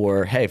answer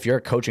for, hey, if you're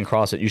a coach in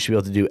CrossFit, you should be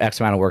able to do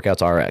X amount of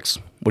workouts RX?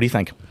 What do you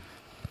think?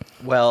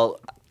 Well,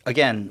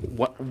 again,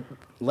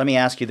 let me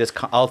ask you this.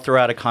 I'll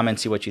throw out a comment,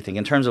 see what you think.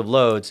 In terms of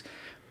loads,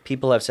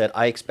 people have said,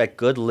 I expect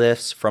good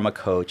lifts from a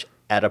coach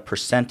at a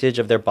percentage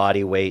of their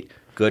body weight,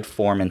 good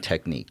form and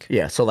technique.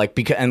 Yeah, so like,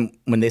 and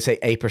when they say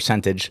a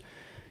percentage,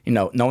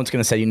 no one's going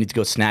to say you need to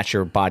go snatch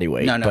your body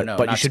weight. No,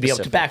 but you should be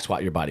able to back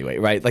squat your body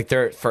weight, right? Like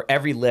for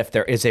every lift,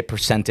 there is a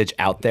percentage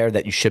out there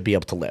that you should be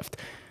able to lift.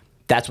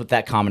 That's what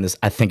that comment is,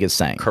 I think, is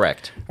saying.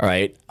 Correct. All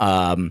right.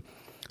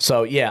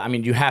 So yeah, I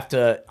mean, you have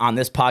to, on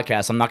this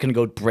podcast, I'm not going to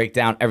go break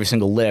down every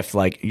single lift.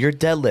 Like your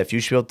deadlift,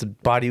 you should be able to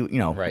body,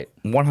 right,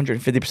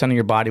 150% of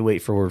your body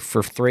weight for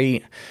 3.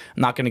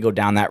 I'm not going to go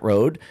down that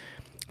road.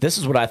 This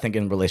is what I think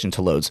in relation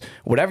to loads.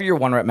 Whatever your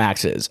 1 rep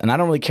max is, and I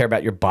don't really care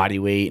about your body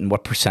weight and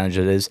what percentage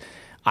it is.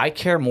 I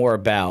care more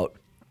about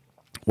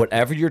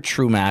whatever your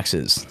true max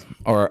is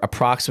or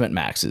approximate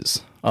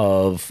maxes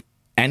of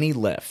any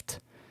lift.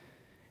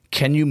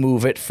 Can you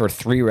move it for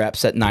 3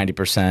 reps at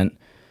 90%?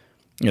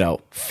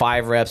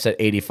 5 reps at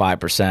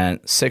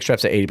 85%, 6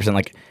 reps at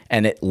 80%,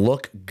 and it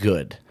look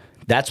good.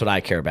 That's what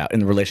I care about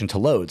in relation to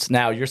loads.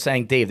 Now, you're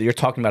saying, Dave, that you're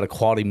talking about a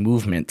quality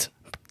movement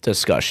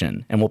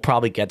discussion, and we'll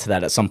probably get to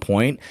that at some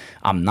point.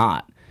 I'm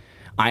not.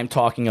 I'm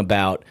talking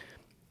about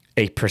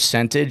a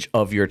percentage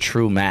of your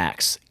true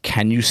max.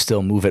 Can you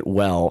still move it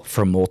well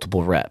for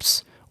multiple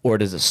reps, or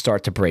does it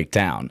start to break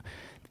down?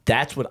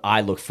 That's what I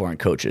look for in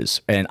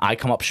coaches, and I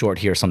come up short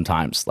here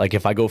sometimes. Like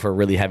if I go for a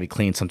really heavy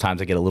clean,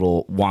 sometimes I get a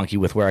little wonky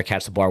with where I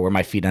catch the bar, where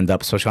my feet end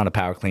up, especially on a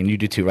power clean. You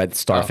do too, right? The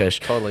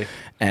starfish. Oh, totally.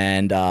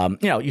 And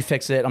you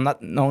fix it.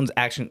 No one's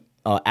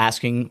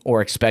asking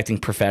or expecting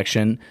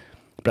perfection.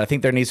 But I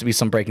think there needs to be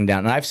some breaking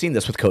down. And I've seen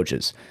this with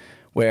coaches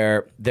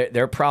where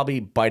they're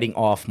probably biting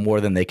off more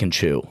than they can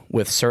chew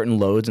with certain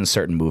loads and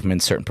certain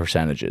movements, certain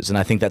percentages. And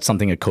I think that's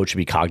something a coach should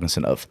be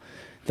cognizant of.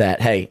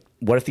 That, hey,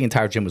 what if the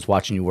entire gym was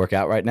watching you work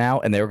out right now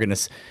and they were going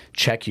to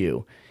check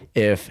you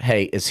if,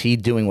 hey, is he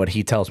doing what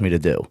he tells me to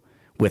do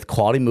with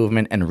quality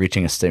movement and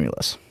reaching a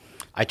stimulus?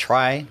 I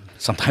try.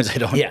 Sometimes I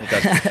don't. Yeah.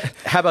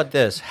 How about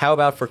this? How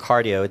about for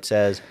cardio? It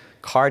says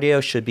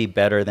cardio should be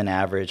better than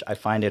average. I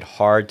find it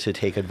hard to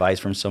take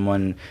advice from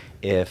someone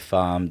if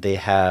they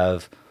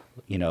have,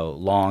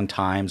 long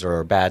times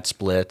or bad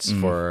splits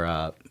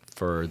for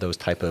those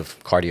type of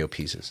cardio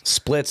pieces.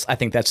 Splits, I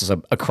think that's just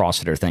a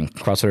CrossFitter thing.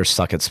 CrossFitters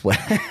suck at split.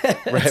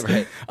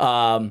 Right.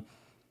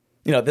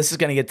 This is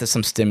going to get to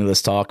some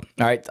stimulus talk.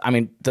 All right. I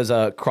mean, does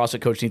a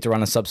CrossFit coach need to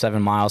run a sub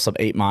 7 mile, sub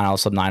 8 mile,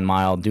 sub 9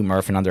 mile, do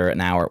Murph in under an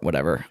hour,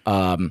 whatever?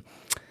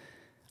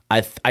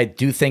 I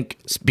do think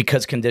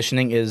because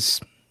conditioning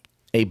is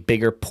a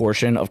bigger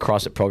portion of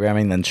CrossFit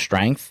programming than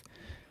strength,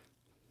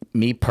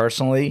 me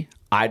personally,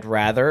 I'd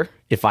rather,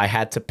 if I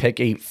had to pick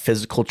a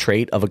physical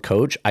trait of a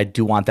coach, I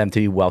do want them to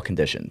be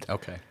well-conditioned.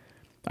 Okay.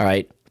 All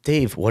right.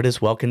 Dave, what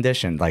is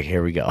well-conditioned? Like,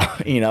 here we go.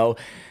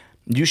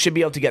 You should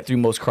be able to get through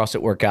most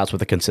CrossFit workouts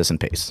with a consistent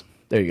pace.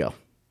 There you go.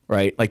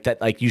 Right? Like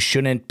that, like you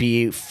shouldn't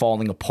be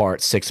falling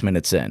apart 6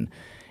 minutes in.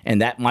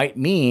 And that might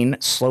mean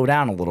slow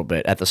down a little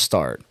bit at the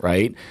start,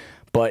 right?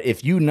 But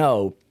if you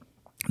know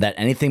that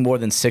anything more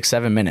than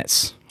 6-7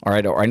 minutes, all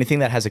right, or anything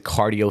that has a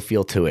cardio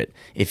feel to it,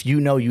 if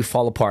you know you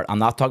fall apart, I'm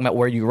not talking about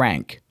where you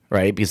rank,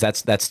 right? Because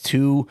that's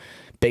too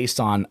based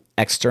on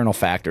external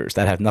factors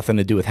that have nothing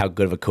to do with how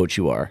good of a coach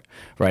you are,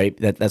 right?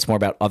 That's more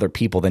about other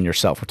people than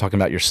yourself. We're talking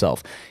about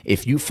yourself.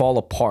 If you fall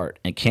apart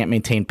and can't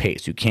maintain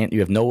pace, you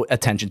have no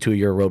attention to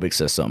your aerobic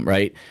system,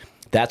 right?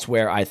 That's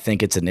where I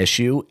think it's an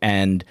issue,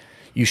 and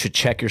you should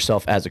check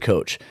yourself as a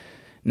coach.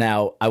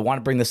 Now, I want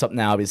to bring this up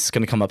now because it's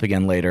going to come up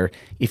again later.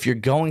 If you're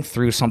going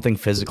through something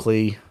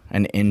physically,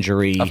 an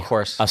injury, of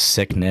course, a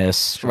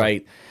sickness, sure,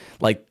 right?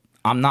 Like,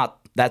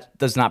 that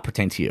does not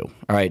pertain to you,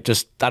 all right?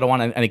 Just, I don't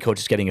want any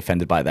coaches getting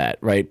offended by that,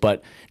 right?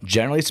 But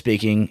generally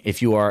speaking,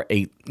 if you are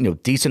a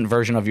decent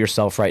version of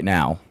yourself right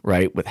now,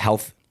 right, with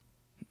health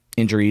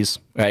injuries,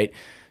 right,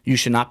 you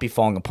should not be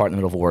falling apart in the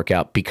middle of a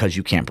workout because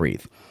you can't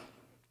breathe.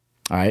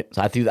 All right?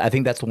 So I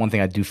think that's the one thing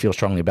I do feel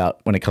strongly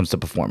about when it comes to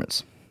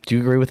performance. Do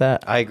you agree with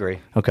that? I agree.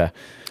 Okay.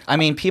 I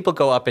mean, people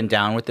go up and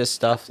down with this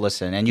stuff.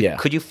 Listen, and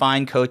could you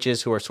find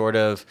coaches who are sort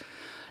of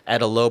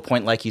at a low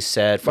point, like you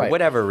said, for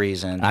whatever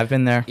reason? I've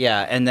been there.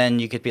 Yeah, and then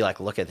you could be like,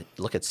 look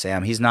at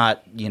Sam. He's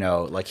not,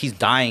 like he's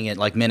dying at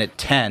like minute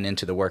 10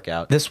 into the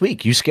workout. This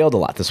week, you scaled a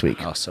lot this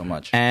week. Oh, so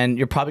much. And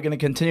you're probably going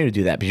to continue to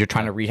do that because you're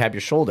trying to rehab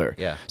your shoulder.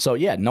 Yeah. So,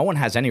 no one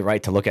has any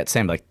right to look at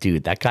Sam like,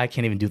 dude, that guy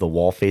can't even do the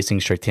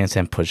wall-facing straight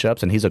handstand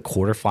push-ups, and he's a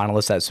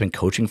quarterfinalist that's been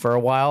coaching for a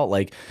while.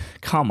 Like,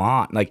 come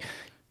on. Like,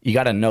 you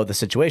got to know the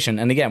situation.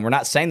 And again, we're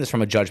not saying this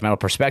from a judgmental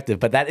perspective,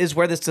 but that is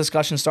where this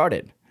discussion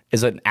started.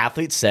 Is an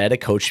athlete said a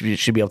coach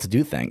should be able to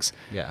do things.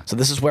 Yeah. So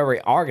this is where we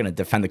are going to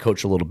defend the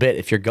coach a little bit.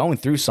 If you're going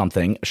through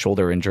something, a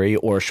shoulder injury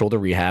or a shoulder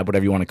rehab,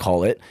 whatever you want to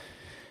call it,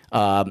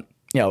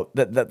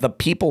 the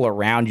people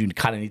around you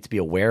kind of need to be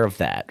aware of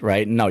that,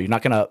 right? No, you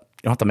don't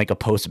have to make a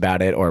post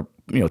about it or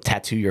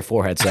tattoo your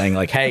forehead saying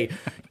like, hey,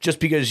 just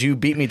because you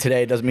beat me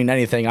today doesn't mean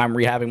anything. I'm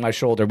rehabbing my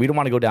shoulder. We don't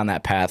want to go down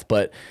that path,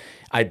 but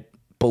I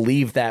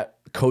believe that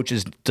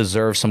coaches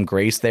deserve some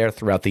grace there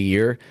throughout the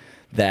year,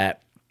 that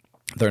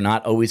they're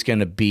not always going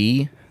to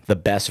be the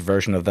best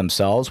version of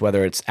themselves,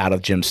 whether it's out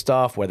of gym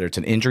stuff, whether it's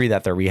an injury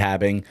that they're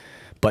rehabbing.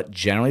 But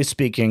generally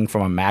speaking,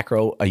 from a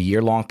macro, a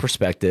year-long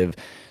perspective,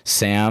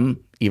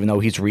 Sam, even though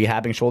he's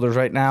rehabbing shoulders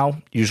right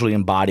now, usually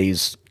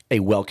embodies a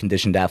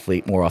well-conditioned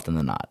athlete more often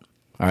than not.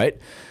 All right?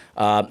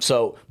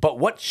 But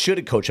what should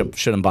a coach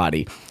should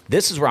embody?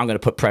 This is where I'm going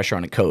to put pressure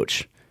on a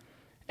coach.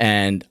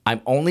 And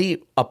I'm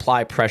only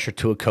apply pressure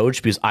to a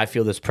coach because I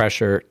feel this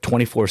pressure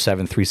 24/7,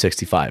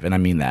 365, and I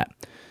mean that.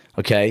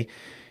 Okay?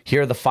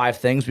 Here are the 5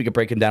 things. We could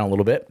break them down a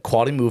little bit.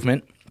 Quality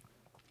movement,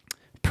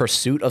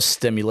 pursuit of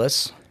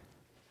stimulus,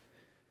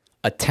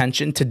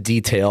 attention to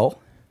detail,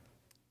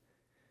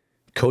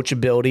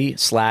 coachability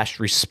 /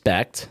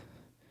 respect,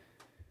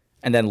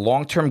 and then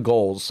long-term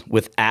goals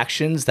with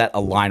actions that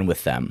align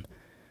with them.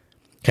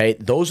 Okay,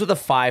 those are the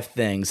 5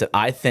 things that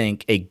I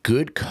think a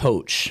good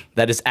coach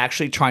that is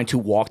actually trying to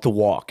walk the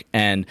walk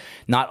and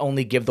not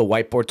only give the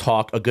whiteboard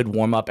talk, a good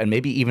warm-up, and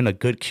maybe even a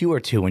good cue or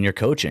two when you're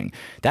coaching.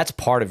 That's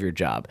part of your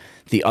job.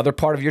 The other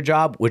part of your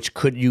job, which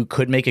you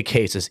could make a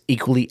case is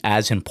equally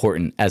as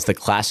important as the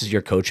classes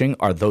you're coaching,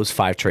 are those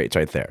 5 traits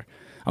right there.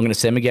 I'm going to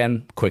say them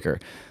again quicker.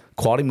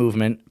 Quality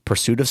movement,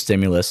 pursuit of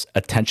stimulus,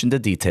 attention to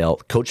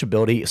detail,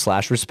 coachability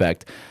 /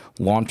 respect,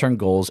 long-term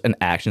goals, and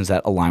actions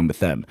that align with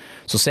them.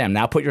 So, Sam,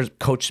 now put your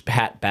coach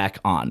hat back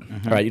on.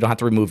 Mm-hmm. All right? You don't have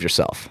to remove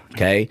yourself,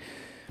 okay?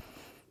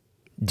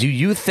 Do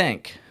you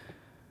think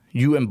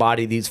you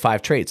embody these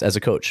 5 traits as a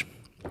coach?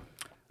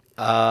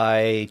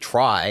 I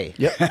try.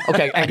 Yep.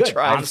 Okay, and good.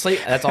 Try. Honestly,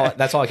 that's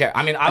all I care.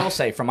 I mean, I will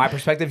say, from my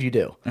perspective, you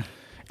do.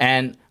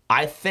 And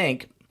I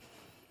think,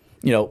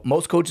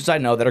 most coaches I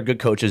know that are good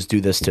coaches do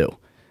this too.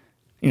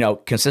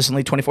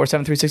 Consistently 24/7,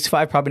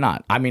 365, probably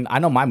not. I mean, I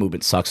know my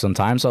movement sucks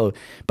sometimes.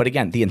 But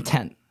again, the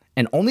intent,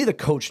 and only the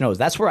coach knows.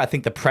 That's where I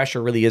think the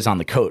pressure really is on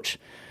the coach.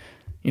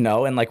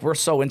 And like we're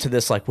so into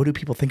this, like, what do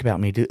people think about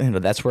me?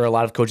 That's where a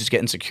lot of coaches get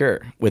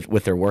insecure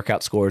with their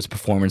workout scores,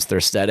 performance, their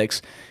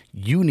aesthetics.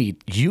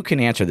 You can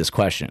answer this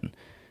question.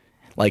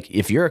 Like,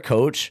 if you're a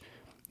coach,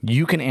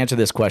 you can answer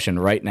this question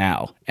right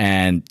now,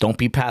 and don't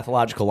be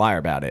pathological liar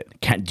about it.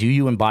 Do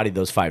you embody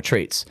those 5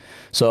 traits?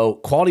 So,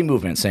 quality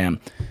movement, Sam.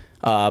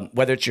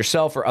 Whether it's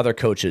yourself or other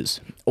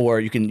coaches, or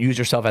you can use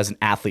yourself as an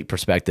athlete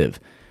perspective.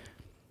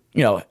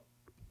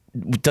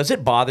 Does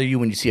it bother you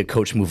when you see a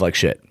coach move like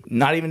shit?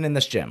 Not even in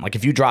this gym. Like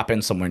if you drop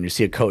in somewhere and you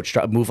see a coach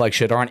move like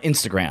shit, or on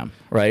Instagram,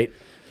 right?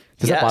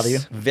 Does that bother you?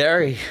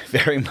 Very,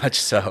 very much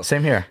so.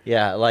 Same here.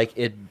 Yeah, like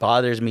it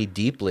bothers me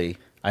deeply.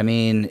 I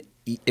mean,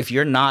 if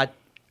you're not,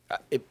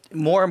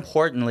 more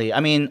importantly,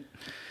 I mean,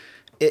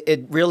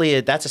 it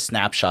really, that's a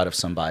snapshot of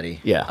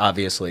somebody. Yeah.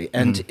 Obviously.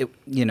 And,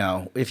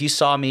 if you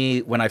saw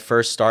me when I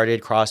first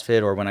started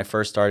CrossFit or when I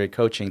first started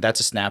coaching,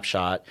 that's a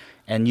snapshot.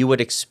 And you would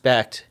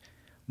expect,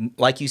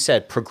 like you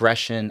said,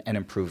 progression and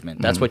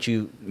improvement. That's what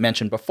you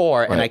mentioned before.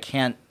 Right. And I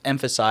can't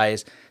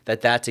emphasize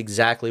that that's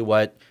exactly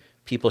what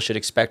people should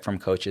expect from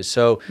coaches.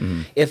 So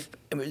if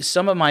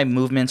some of my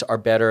movements are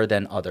better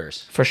than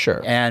others. For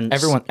sure. And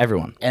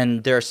everyone.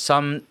 And there are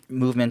some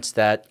movements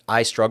that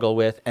I struggle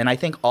with. And I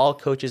think all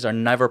coaches are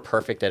never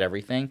perfect at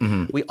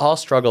everything. We all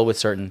struggle with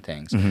certain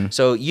things.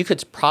 So you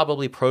could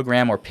probably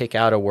program or pick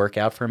out a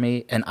workout for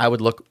me, and I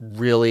would look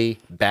really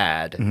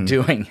bad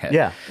doing it.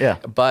 Yeah.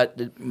 But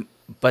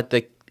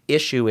the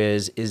issue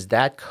is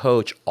that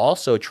coach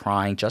also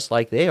trying, just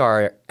like they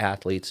are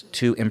athletes,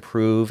 to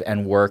improve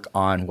and work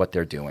on what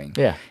they're doing.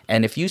 Yeah.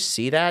 And if you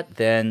see that,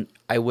 then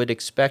I would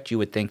expect you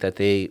would think that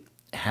they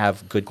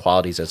have good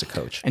qualities as a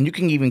coach. And you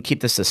can even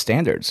keep this as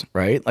standards,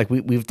 right? Like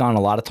we've done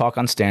a lot of talk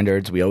on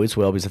standards. We always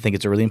will, because I think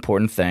it's a really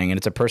important thing. And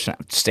it's a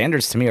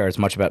standards to me are as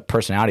much about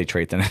personality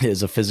trait than it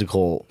is a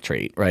physical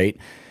trait, right?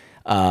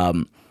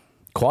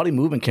 Quality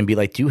movement can be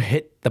like, do you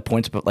hit the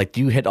points, but like,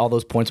 do you hit all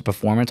those points of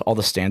performance, all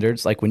the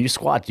standards? Like when you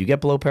squat, do you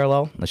get below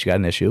parallel? Unless you got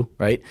an issue,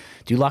 right?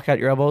 Do you lock out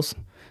your elbows?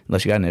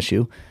 Unless you got an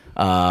issue.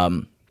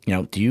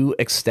 Do you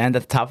extend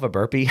at the top of a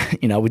burpee?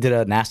 We did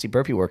a nasty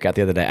burpee workout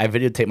the other day. I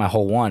videotaped my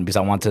whole one because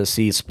I wanted to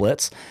see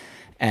splits.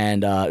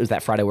 And it was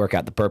that Friday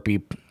workout, the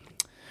burpee,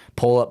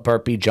 pull up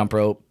burpee, jump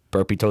rope,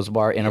 burpee toes to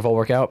bar interval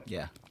workout.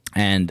 Yeah.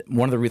 And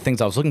one of the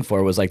things I was looking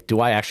for was like, do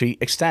I actually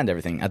extend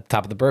everything at the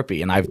top of the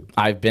burpee? And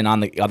I've been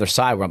on the other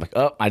side where I'm like,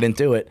 oh, I didn't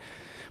do it.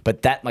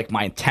 But that, like,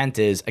 my intent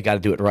is I got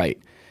to do it right.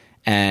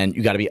 And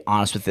you got to be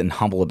honest with it and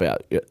humble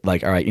about it.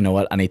 Like, all right, you know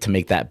what? I need to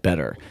make that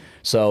better.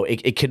 So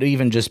it could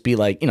even just be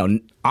like,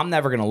 I'm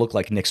never going to look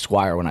like Nick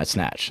Squire when I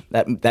snatch.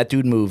 That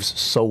dude moves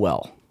so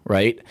well,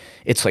 right?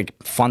 It's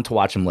like fun to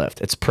watch him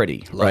lift. It's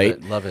pretty,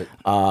 right? Love it.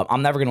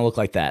 I'm never going to look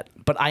like that.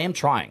 But I am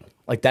trying.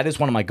 Like, that is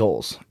one of my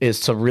goals,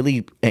 is to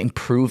really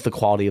improve the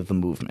quality of the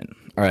movement,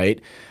 all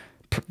right?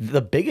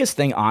 The biggest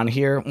thing on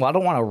here, well, I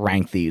don't want to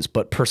rank these,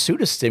 but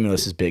pursuit of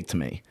stimulus is big to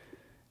me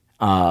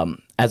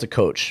as a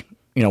coach.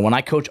 When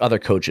I coach other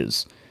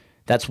coaches,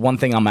 that's one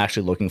thing I'm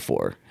actually looking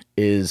for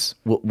is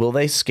will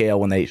they scale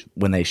when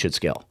they should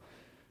scale,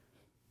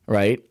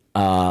 right?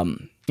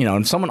 And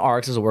if someone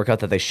RXs a workout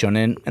that they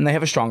shouldn't and they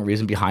have a strong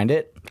reason behind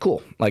it,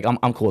 cool. Like,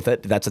 I'm cool with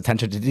it. That's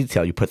attention to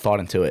detail. You put thought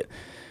into it.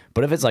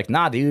 But if it's like,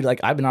 nah, dude,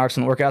 like, I've been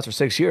RXing workouts for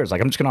 6 years. Like,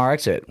 I'm just going to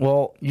RX it.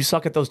 Well, you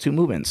suck at those two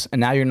movements.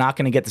 And now you're not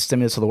going to get the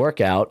stimulus of the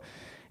workout.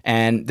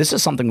 And this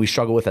is something we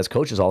struggle with as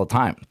coaches all the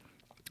time.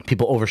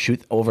 People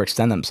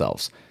overextend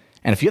themselves.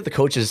 And if you have the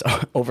coaches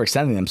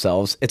overextending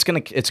themselves, it's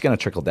gonna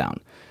trickle down.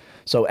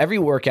 So every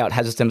workout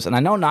has a stimulus. And I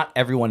know not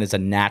everyone is a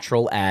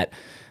natural at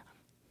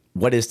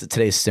what is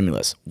today's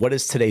stimulus? What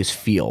is today's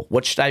feel?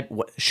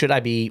 Should I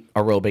be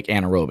aerobic,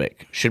 anaerobic?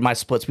 Should my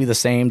splits be the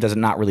same? Does it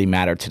not really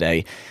matter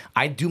today?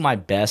 I do my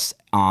best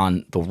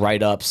on the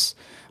write-ups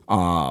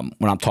when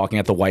I'm talking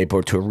at the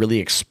whiteboard to really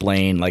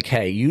explain, like,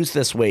 hey, use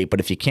this weight,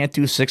 but if you can't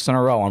do 6 in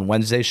a row on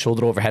Wednesday's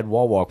shoulder overhead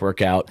wall walk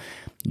workout,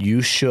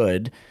 you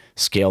should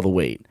scale the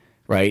weight,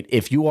 right?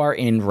 If you're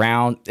in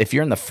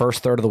the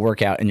first third of the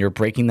workout and you're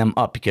breaking them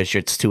up because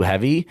it's too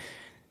heavy,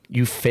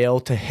 you fail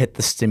to hit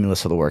the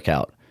stimulus of the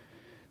workout.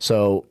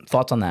 So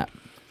thoughts on that?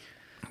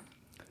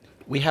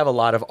 We have a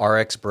lot of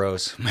RX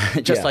bros,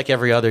 just like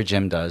every other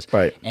gym does.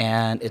 Right.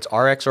 And it's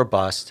RX or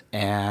bust.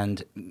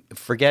 And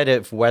forget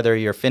it whether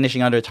you're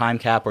finishing under time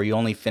cap or you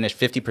only finish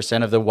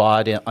 50% of the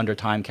WOD under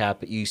time cap,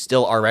 but you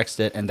still RX'd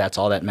it, and that's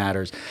all that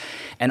matters.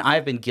 And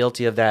I've been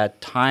guilty of that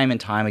time and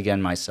time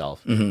again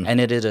myself. And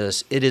it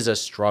is a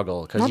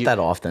struggle. Not that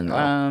often.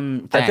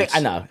 Thanks. I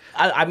know.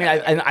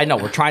 I know.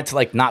 We're trying to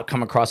like not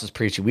come across as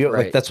preachy.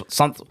 Like, that's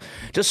something.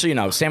 Just so you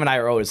know, Sam and I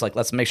are always like,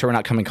 let's make sure we're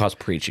not coming across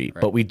preachy.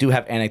 Right. But we do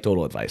have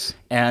anecdotal advice.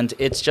 And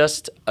it's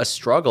just a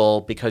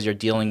struggle because you're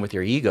dealing with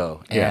your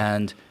ego. Yeah.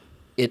 And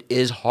it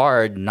is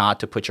hard not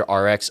to put your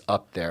RX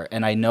up there.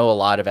 And I know a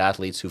lot of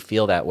athletes who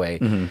feel that way.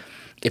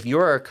 If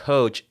you're a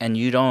coach and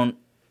you don't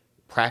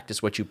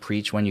practice what you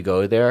preach when you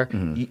go there,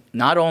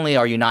 not only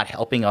are you not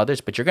helping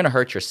others, but you're going to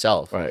hurt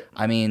yourself. Right.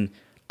 I mean,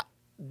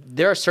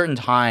 there are certain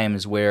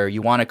times where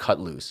you want to cut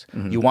loose.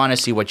 You want to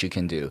see what you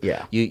can do.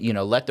 Yeah. You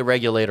know, let the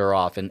regulator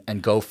off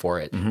and go for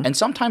it. And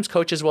sometimes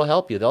coaches will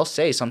help you. They'll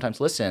say sometimes,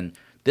 listen,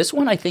 this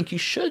one I think you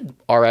should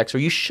RX or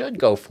you should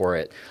go for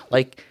it.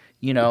 Like,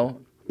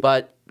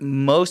 but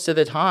most of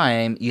the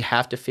time you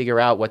have to figure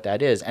out what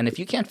that is. And if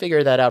you can't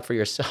figure that out for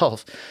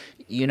yourself,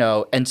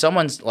 and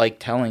someone's like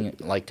telling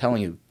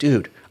you,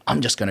 dude,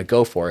 I'm just going to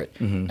go for it.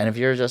 And if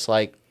you're just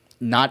like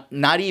not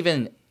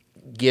even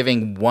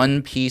giving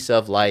one piece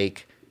of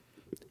like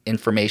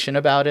information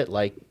about it,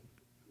 like,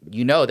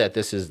 that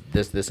this is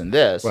this and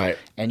this, right?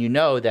 And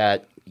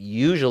that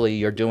usually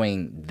you're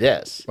doing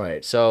this,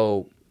 right?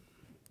 So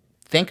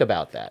think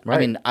about that.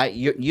 Right. I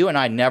mean, you and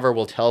I never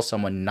will tell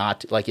someone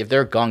not to, like, if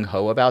they're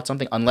gung-ho about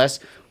something, unless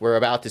we're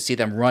about to see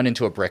them run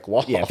into a brick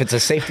wall. Yeah, if it's a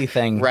safety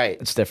thing, right,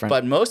 it's different.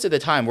 But most of the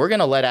time, we're going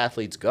to let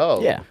athletes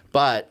go. Yeah.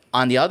 But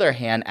on the other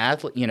hand,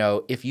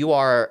 if you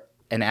are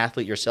an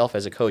athlete yourself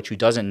as a coach who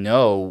doesn't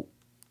know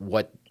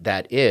what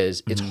that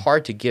is, it's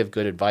hard to give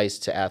good advice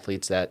to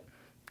athletes that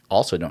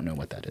also don't know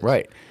what that is.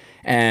 Right.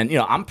 And,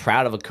 I'm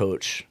proud of a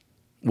coach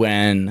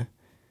when,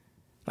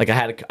 like,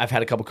 I've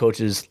had a couple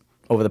coaches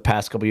over the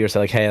past couple of years,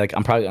 they're like, hey, like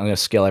I'm going to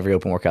scale every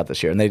open workout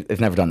this year. And they've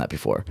never done that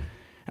before.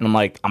 And I'm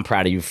like, I'm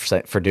proud of you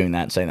for doing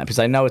that and saying that, because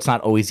I know it's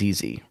not always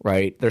easy,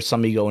 right? There's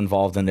some ego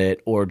involved in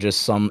it, or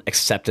just some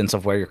acceptance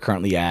of where you're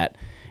currently at.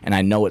 And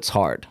I know it's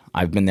hard.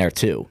 I've been there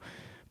too.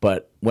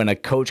 But when a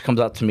coach comes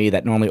up to me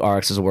that normally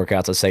RXs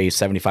workouts, let's say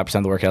 75%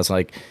 of the workouts,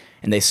 like,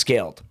 and they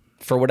scaled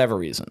for whatever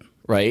reason,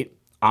 right?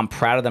 I'm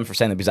proud of them for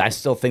saying that, because I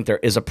still think there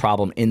is a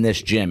problem in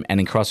this gym and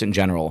in CrossFit in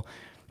general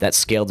that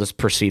scaled is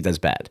perceived as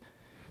bad.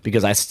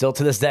 Because I still,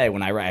 to this day,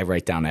 when I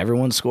write down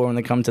everyone's score when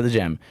they come to the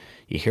gym,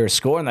 you hear a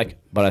score and like,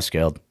 but I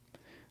scaled.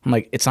 I'm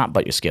like, it's not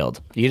but you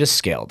scaled. You just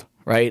scaled,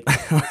 right?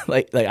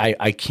 like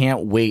I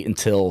can't wait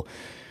until,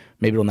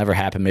 maybe it'll never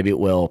happen, maybe it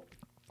will,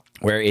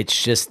 where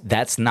it's just,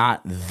 that's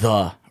not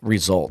the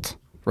result,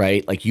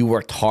 right? Like you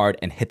worked hard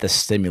and hit the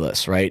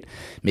stimulus, right?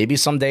 Maybe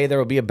someday there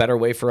will be a better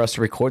way for us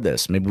to record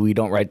this. Maybe we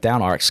don't write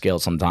down RX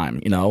scales sometime,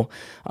 you know?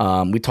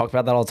 We talk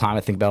about that all the time. I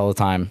think about it all the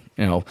time,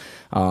 you know?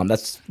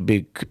 That's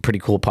a pretty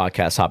cool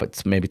podcast topic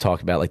to maybe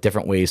talk about, like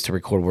different ways to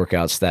record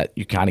workouts that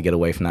you kind of get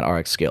away from that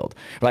RX scaled.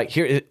 Like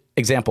here,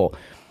 example,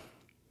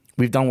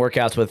 we've done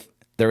workouts with,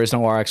 there is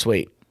no RX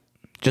weight.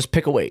 Just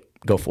pick a weight,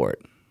 go for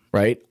it,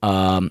 right?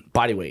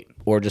 Body weight,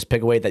 or just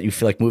pick a weight that you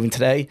feel like moving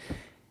today.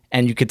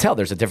 And you could tell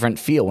there's a different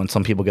feel when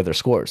some people give their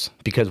scores,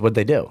 because what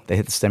they do, they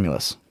hit the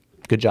stimulus.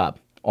 Good job.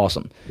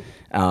 Awesome.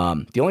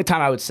 The only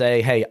time I would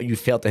say, hey, you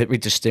failed to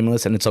reach the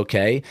stimulus and it's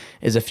okay,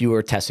 is if you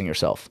were testing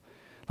yourself.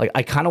 Like,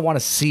 I kind of want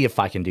to see if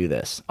I can do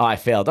this. Oh, I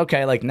failed.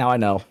 Okay, like now I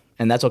know,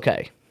 and that's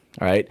okay.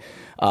 All right.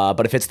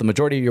 But if it's the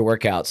majority of your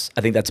workouts,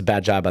 I think that's a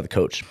bad job by the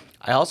coach.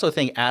 I also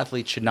think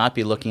athletes should not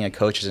be looking at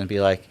coaches and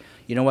be like,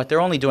 you know what,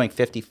 they're only doing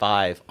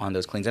 55 on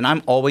those cleans, and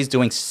I'm always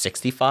doing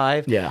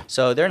 65. Yeah.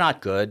 So they're not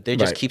good. They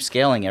just Right. keep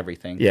scaling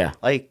everything. Yeah.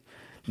 Like,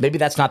 maybe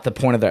that's not the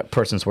point of that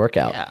person's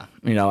workout. Yeah.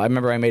 You know, I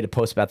remember I made a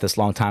post about this a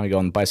long time ago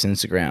on the Bison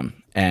Instagram,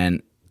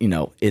 and you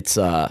know, it's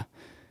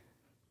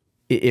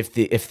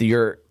if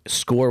your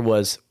score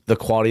was the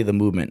quality of the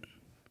movement,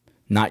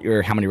 not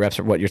your how many reps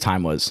or what your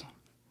time was,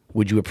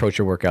 would you approach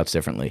your workouts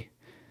differently?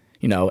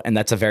 You know, and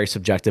that's a very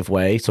subjective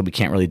way, so we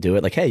can't really do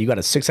it. Like, hey, you got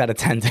a 6 out of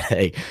 10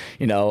 today,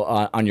 you know,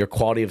 on your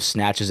quality of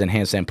snatches and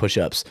handstand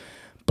push-ups.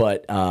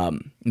 But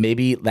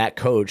maybe that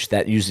coach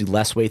that usually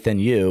less weight than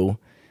you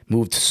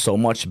moved so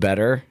much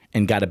better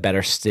and got a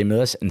better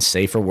stimulus and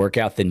safer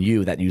workout than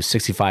you that used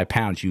 65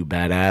 pounds, you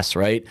badass,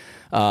 right?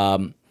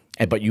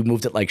 But you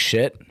moved it like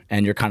shit,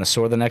 and you're kind of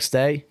sore the next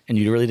day, and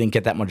you really didn't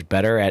get that much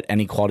better at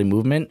any quality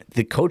movement.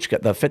 The coach, the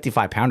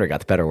 55-pounder got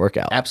the better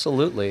workout.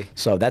 absolutely.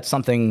 So that's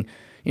something,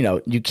 you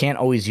know, you can't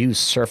always use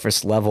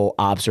surface level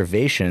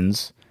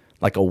observations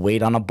like a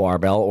weight on a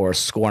barbell or a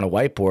score on a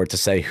whiteboard to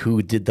say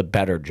who did the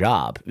better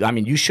job. I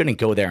mean, you shouldn't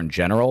go there in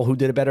general who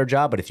did a better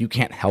job, but if you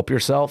can't help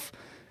yourself,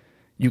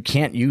 you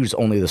can't use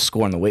only the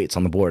score and the weights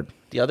on the board.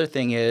 The other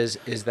thing is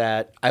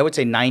that I would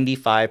say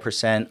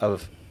 95%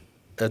 of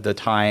the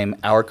time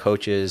our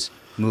coaches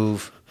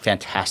move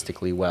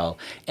fantastically well.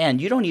 And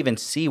you don't even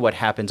see what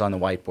happens on the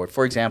whiteboard.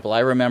 For example, I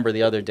remember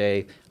the other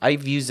day,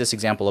 I've used this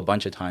example a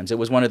bunch of times. It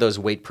was one of those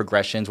weight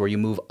progressions where you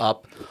move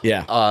up,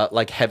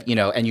 like heavy, you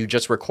know, and you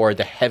just record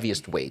the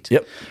heaviest weight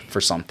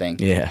for something.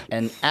 Yeah.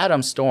 And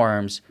Adam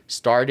Storms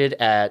started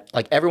at,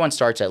 like, everyone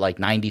starts at like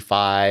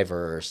 95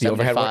 or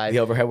 75. The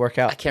overhead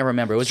workout? I can't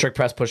remember. It was strict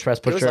press, push press,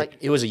 push it was trick? like,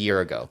 it was a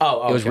year ago.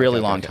 Oh, it was okay, really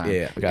okay, long okay. time.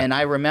 Yeah, okay. And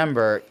I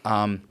remember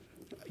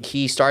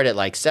he started at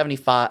like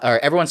 75, or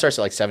everyone starts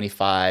at like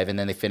 75, and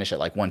then they finish at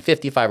like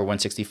 155 or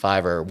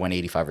 165 or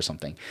 185 or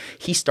something.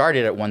 He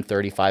started at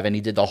 135, and he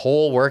did the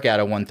whole workout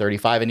at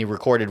 135, and he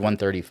recorded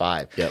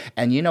 135. Yep.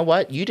 And you know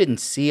what? You didn't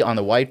see on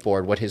the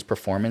whiteboard what his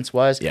performance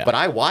was, but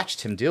I watched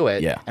him do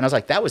it, and I was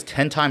like, that was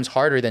 10 times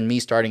harder than me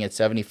starting at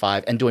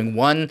 75 and doing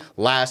one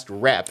last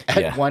rep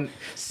at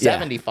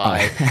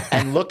 175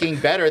 and looking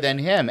better than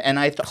him. And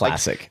I thought,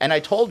 classic. And I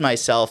told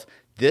myself,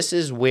 this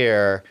is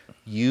where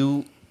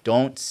you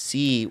don't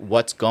see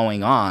what's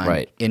going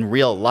on in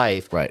real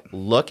life.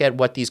 Look at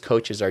what these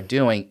coaches are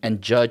doing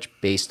and judge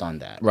based on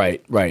that.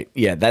 Right.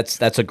 Yeah,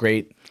 that's a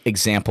great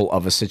example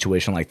of a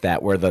situation like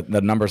that where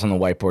the numbers on the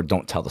whiteboard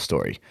don't tell the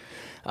story.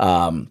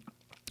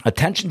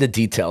 Attention to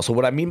detail. So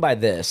what I mean by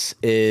this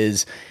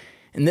is,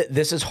 and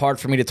this is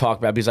hard for me to talk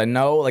about because I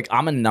know, like,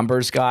 I'm a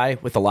numbers guy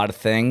with a lot of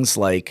things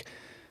like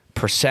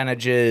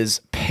percentages,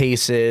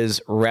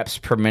 paces, reps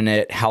per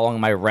minute, how long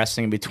am I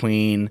resting in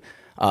between.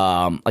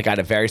 Like, I had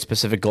a very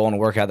specific goal in a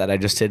workout that I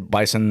just did,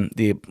 Bison,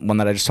 the one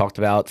that I just talked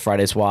about,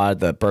 Friday squat,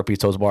 the burpee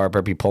toes bar,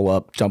 burpee pull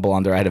up, jumble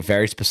under. I had a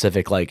very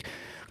specific like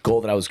goal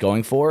that I was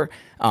going for.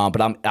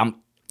 But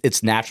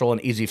it's natural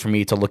and easy for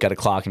me to look at a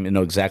clock and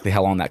know exactly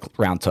how long that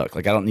round took.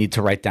 Like, I don't need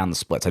to write down the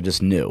splits. I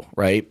just knew,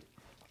 right?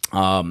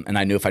 And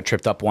I knew if I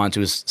tripped up once,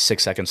 it was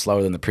 6 seconds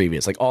slower than the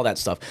previous, like all that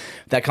stuff.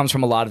 That comes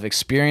from a lot of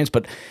experience,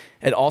 but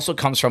it also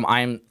comes from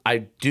I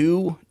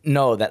do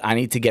know that I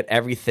need to get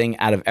everything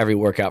out of every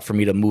workout for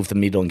me to move the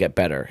needle and get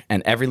better.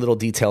 And every little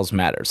details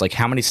matters. Like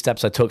how many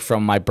steps I took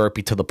from my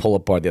burpee to the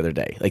pull-up bar the other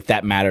day. Like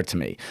that mattered to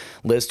me.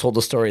 Liz told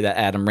the story that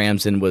Adam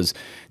Ramsden was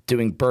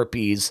doing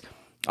burpees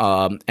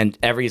and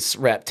every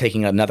rep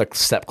taking another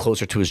step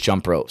closer to his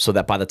jump rope, so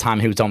that by the time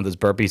he was done with his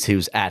burpees, he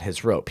was at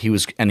his rope.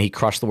 He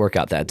crushed the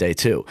workout that day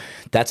too.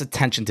 That's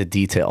attention to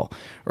detail,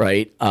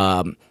 right?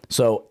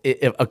 So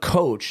if a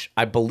coach,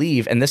 I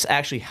believe, and this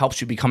actually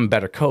helps you become a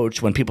better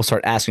coach when people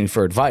start asking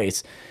for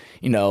advice,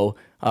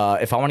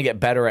 if I want to get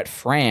better at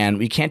Fran,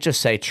 we can't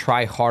just say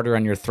try harder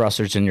on your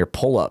thrusters and your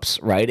pull-ups,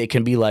 right? It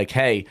can be like,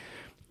 hey,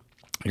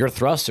 your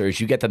thrusters,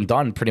 you get them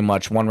done pretty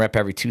much 1 rep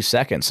every 2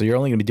 seconds. So you're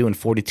only going to be doing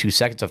 42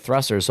 seconds of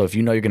thrusters. So if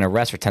you know you're going to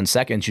rest for 10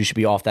 seconds, you should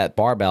be off that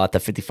barbell at the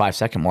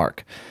 55-second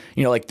mark.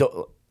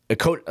 A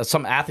coach,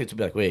 some athletes will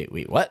be like,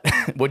 wait, what?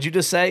 What'd you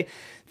just say?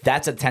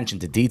 That's attention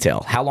to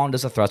detail. How long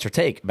does a thruster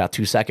take? About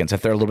 2 seconds.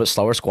 If they're a little bit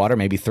slower squatter,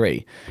 maybe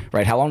 3,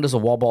 right? How long does a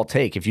wall ball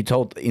take? If you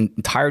told the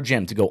entire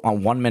gym to go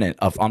on 1 minute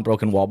of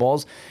unbroken wall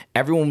balls,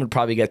 everyone would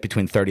probably get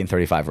between 30 and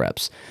 35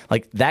 reps.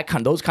 Like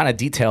those kind of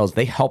details,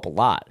 they help a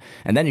lot.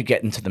 And then you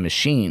get into the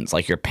machines,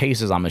 like your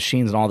paces on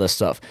machines and all this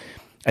stuff.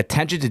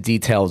 Attention to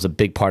detail is a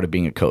big part of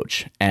being a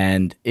coach.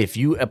 And if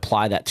you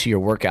apply that to your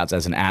workouts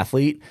as an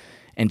athlete,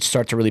 and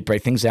start to really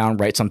break things down,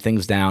 write some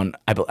things down,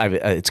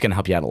 it's going to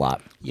help you out a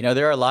lot.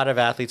 There are a lot of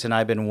athletes, and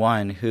I've been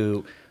one,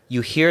 who you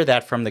hear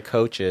that from the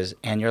coaches,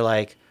 and you're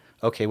like,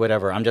 okay,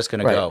 whatever, I'm just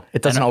going to go.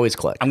 It doesn't always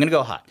click. I'm going to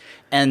go hot.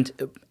 And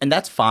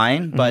that's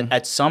fine, but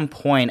at some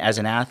point as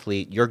an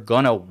athlete, you're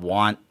going to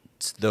want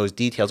those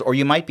details, or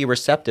you might be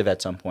receptive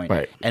at some point.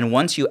 Right. And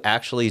once you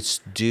actually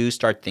do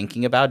start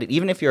thinking about it,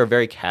 even if you're a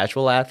very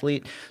casual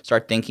athlete,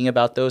 start thinking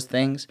about those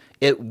things,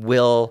 it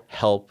will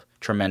help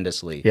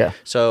tremendously. Yeah.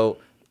 So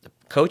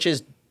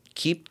coaches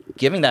keep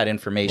giving that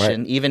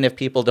information, even if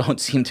people don't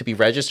seem to be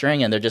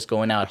registering and they're just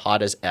going out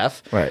hot as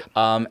F. Right.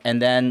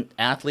 And then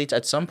athletes,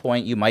 at some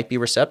point, you might be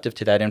receptive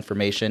to that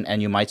information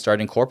and you might start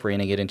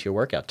incorporating it into your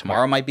workout.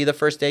 Tomorrow might be the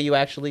first day you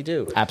actually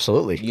do.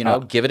 Absolutely.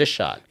 Give it a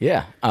shot.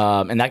 Yeah.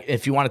 And that,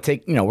 if you want to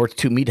take, we're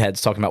two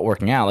meatheads talking about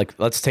working out, like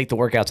let's take the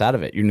workouts out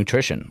of it, your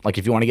nutrition. Like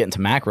if you want to get into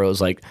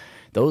macros, like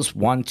those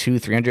 1, 2,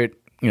 300,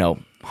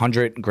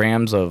 100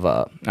 grams of,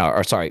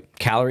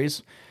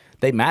 calories,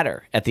 they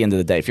matter at the end of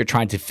the day. If you're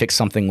trying to fix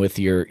something with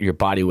your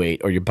body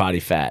weight or your body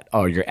fat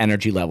or your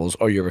energy levels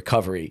or your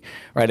recovery,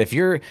 right? If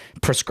you're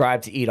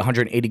prescribed to eat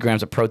 180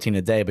 grams of protein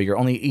a day, but you're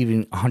only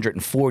eating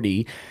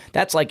 140,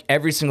 that's like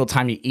every single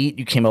time you eat,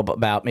 you came up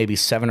about maybe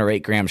 7 or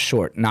 8 grams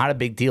short. Not a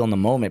big deal in the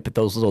moment, but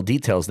those little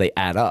details, they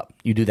add up.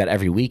 You do that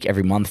every week,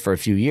 every month for a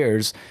few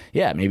years.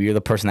 Yeah, maybe you're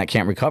the person that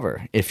can't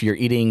recover. If you're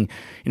eating,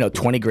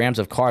 20 grams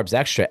of carbs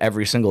extra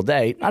every single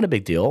day, not a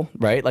big deal,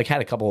 right? Like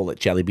had a couple of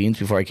jelly beans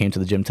before I came to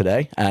the gym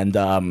today, and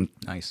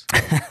nice.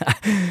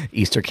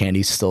 Easter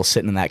candy's still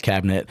sitting in that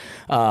cabinet.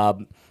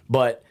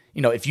 But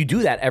if you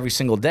do that every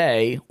single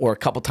day or a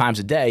couple times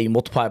a day, you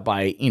multiply it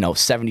by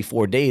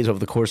 74 days over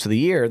the course of the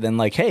year, then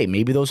like, hey,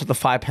 maybe those are the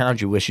 5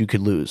 pounds you wish you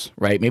could lose,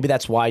 right? Maybe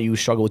that's why you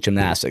struggle with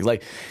gymnastics.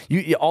 Like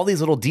you all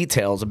these little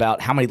details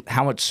about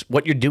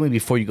what you're doing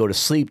before you go to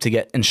sleep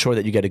to ensure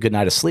that you get a good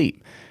night of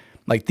sleep.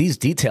 Like these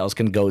details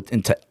can go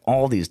into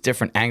all these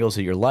different angles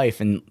of your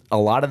life, and a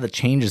lot of the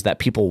changes that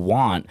people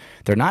want,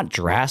 they're not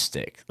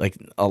drastic. Like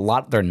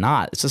they're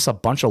not. It's just a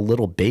bunch of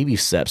little baby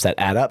steps that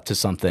add up to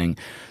something.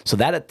 So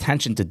that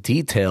attention to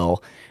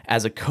detail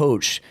as a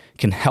coach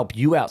can help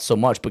you out so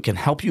much, but can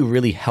help you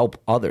really help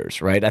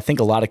others, right? I think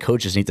a lot of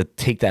coaches need to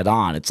take that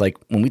on. It's like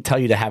when we tell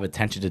you to have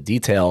attention to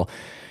detail,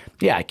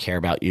 yeah, I care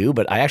about you,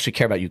 but I actually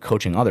care about you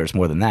coaching others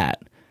more than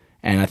that.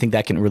 And I think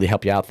that can really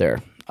help you out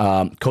there.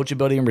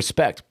 Coachability and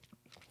respect.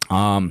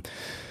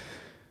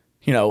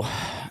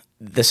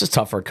 This is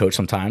tough for a coach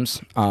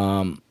sometimes.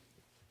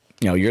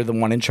 You're the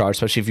one in charge,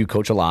 especially if you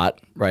coach a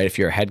lot, right? If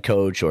you're a head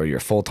coach or you're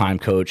a full-time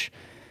coach,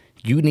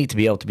 you need to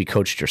be able to be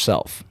coached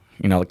yourself.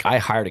 Like I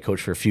hired a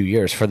coach for a few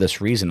years for this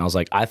reason. I was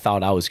like, I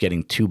thought I was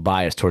getting too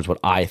biased towards what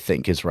I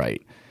think is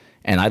right.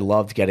 And I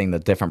loved getting the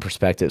different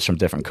perspectives from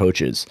different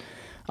coaches.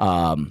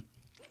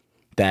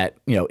 That,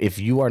 if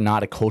you are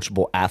not a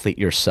coachable athlete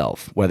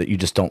yourself, whether you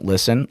just don't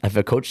listen, if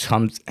a coach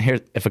comes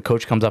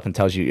up and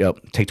tells you,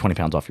 take 20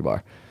 pounds off your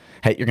bar,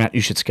 hey,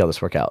 you should scale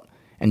this workout,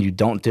 and you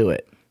don't do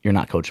it, you're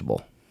not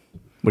coachable.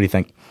 What do you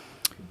think?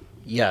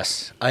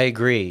 Yes, I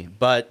agree,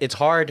 but it's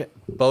hard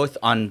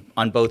on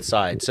both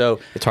sides. So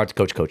it's hard to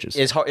coach coaches.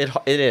 It's hard.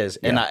 It is,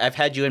 yeah. And I've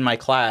had you in my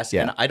class,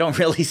 and I don't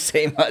really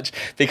say much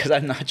because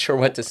I'm not sure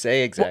what to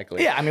say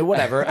exactly. Well,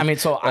 whatever.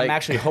 So I'm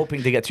actually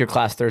hoping to get to your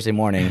class Thursday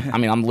morning.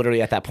 I'm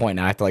literally at that point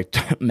now. I have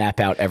to map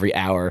out every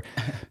hour.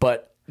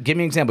 But give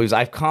me an example, because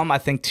I've come, I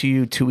think, to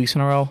you 2 weeks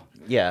in a row.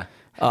 Yeah.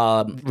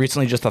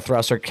 Recently, just a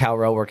thruster cal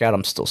row workout.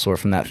 I'm still sore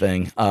from that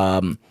thing.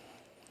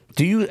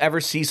 Do you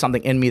ever see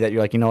something in me that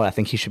you're like, I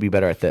think he should be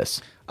better at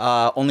this?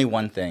 Only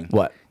one thing.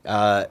 What?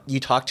 You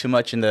talk too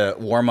much in the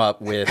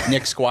warm-up with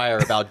Nick Squire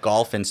about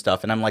golf and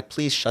stuff, and I'm like,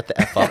 please shut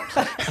the F up.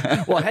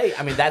 Well, hey,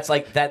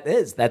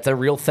 that's a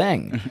real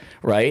thing,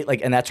 right?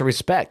 Like, and that's a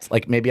respect.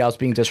 Like, maybe I was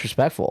being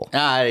disrespectful.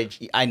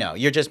 I know.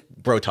 You're just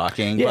bro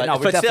talking,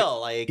 but still,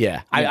 like...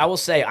 Yeah, I will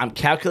say I'm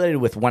calculated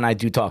with when I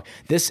do talk.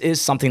 This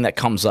is something that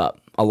comes up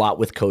a lot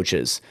with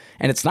coaches,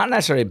 and it's not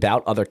necessarily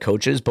about other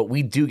coaches, but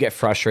we do get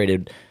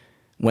frustrated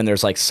when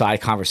there's like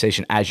side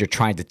conversation as you're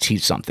trying to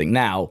teach something.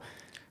 Now,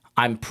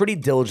 I'm pretty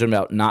diligent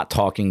about not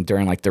talking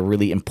during like the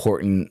really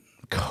important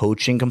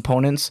coaching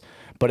components.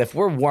 But if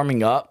we're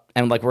warming up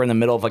and like we're in the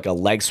middle of like a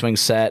leg swing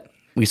set,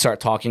 we start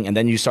talking, and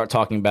then you start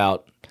talking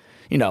about,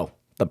 you know,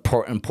 the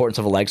importance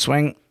of a leg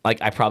swing,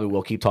 like I probably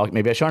will keep talking.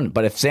 Maybe I shouldn't.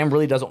 But if Sam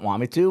really doesn't want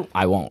me to,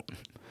 I won't.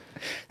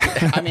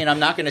 I mean, I'm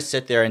not going to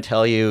sit there and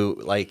tell you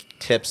like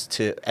tips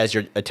to as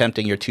you're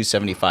attempting your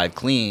 275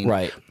 clean.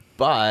 Right.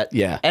 But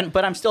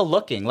but I'm still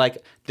looking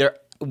like there.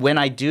 When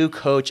I do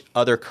coach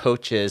other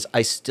coaches,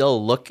 I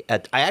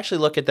actually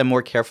look at them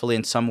more carefully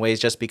in some ways,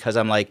 just because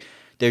I'm like,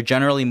 they're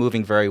generally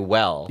moving very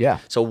well. Yeah.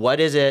 So what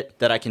is it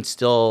that I can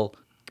still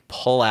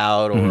pull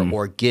out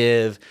or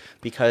give?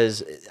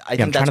 Because I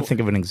think I'm trying to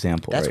think of an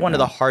example. That's right one now. of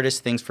the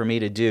hardest things for me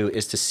to do,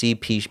 is to see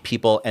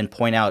people and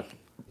point out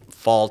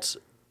faults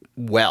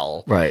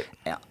well. Right.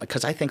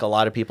 Because I think a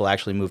lot of people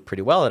actually move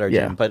pretty well at our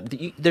gym, but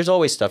there's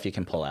always stuff you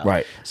can pull out.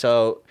 Right.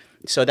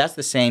 So that's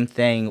the same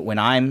thing when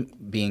I'm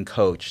being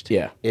coached.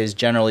 Yeah. Is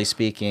generally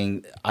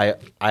speaking, I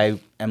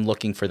am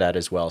looking for that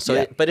as well.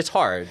 So, but it's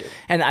hard.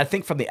 And I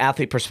think from the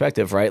athlete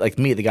perspective, right? Like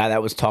me, the guy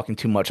that was talking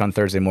too much on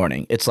Thursday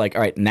morning, it's like,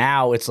 all right,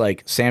 now it's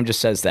like Sam just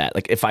says that.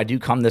 Like if I do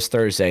come this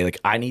Thursday, like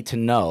I need to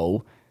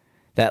know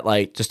that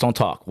like just don't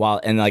talk.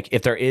 And like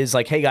if there is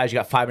like, hey guys, you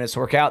got 5 minutes to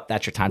work out,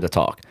 that's your time to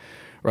talk,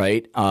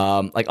 right?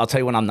 Like I'll tell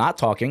you when I'm not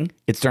talking,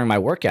 it's during my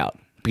workout,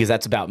 because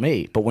that's about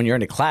me. But when you're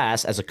in a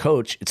class as a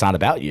coach, it's not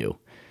about you.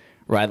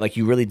 Right, like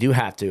you really do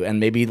have to, and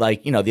maybe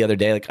like the other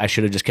day, like I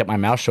should have just kept my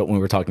mouth shut when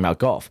we were talking about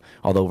golf.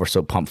 Although we're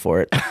so pumped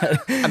for it,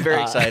 I'm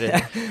very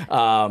excited.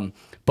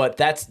 But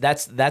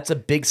that's a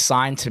big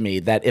sign to me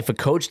that if a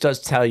coach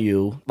does tell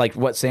you, like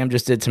what Sam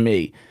just did to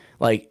me,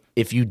 like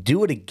if you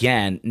do it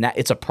again,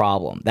 it's a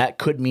problem. That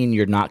could mean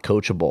you're not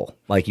coachable.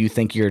 Like you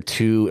think you're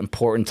too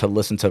important to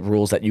listen to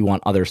rules that you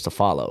want others to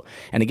follow.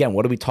 And again,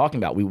 what are we talking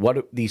about? What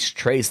are these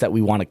traits that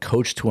we want a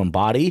coach to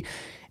embody?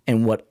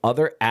 And what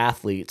other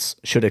athletes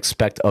should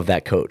expect of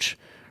that coach,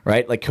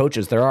 right? Like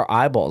coaches, there are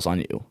eyeballs on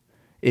you.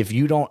 If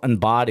you don't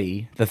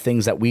embody the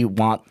things that we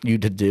want you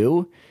to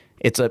do,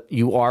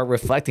 you are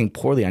reflecting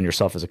poorly on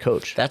yourself as a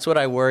coach. That's what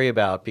I worry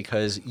about,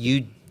 because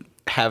you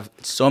have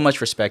so much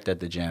respect at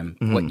the gym.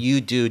 Mm-hmm. What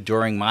you do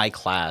during my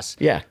class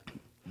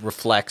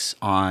reflects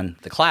on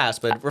the class,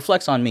 but it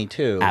reflects on me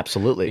too.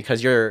 Absolutely.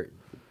 Because you're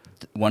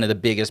one of the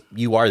biggest,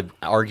 you are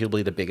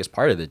arguably the biggest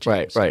part of the gym.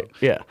 Right, right,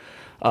 yeah.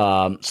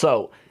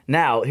 So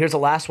now, here's the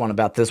last one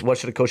about this. What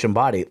should a coach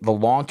embody? The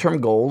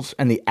long-term goals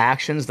and the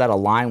actions that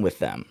align with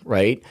them,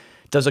 right?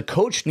 Does a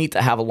coach need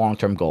to have a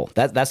long-term goal?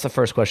 That's the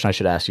first question I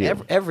should ask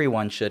you.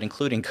 Everyone should,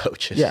 including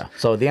coaches. Yeah.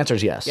 So the answer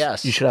is yes.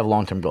 Yes. You should have a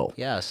long-term goal.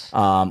 Yes.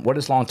 What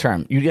is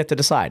long-term? You get to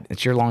decide.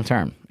 It's your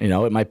long-term.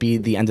 It might be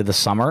the end of the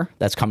summer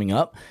that's coming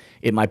up.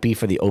 It might be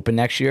for the Open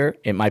next year.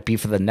 It might be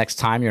for the next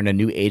time you're in a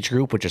new age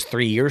group, which is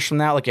 3 years from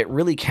now. Like it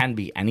really can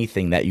be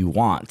anything that you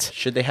want.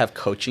 Should they have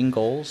coaching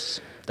goals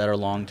that are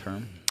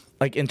long-term?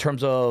 Like in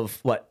terms of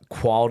what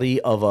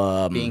quality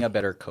of being a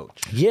better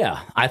coach. Yeah,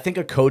 I think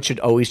a coach should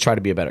always try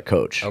to be a better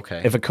coach.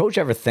 Okay. If a coach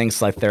ever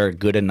thinks like they're a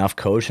good enough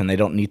coach and they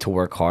don't need to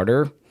work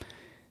harder,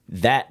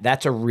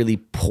 that's a really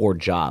poor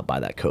job by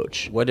that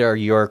coach. What are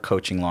your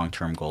coaching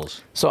long-term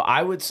goals? So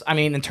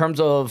in terms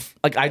of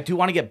like, I do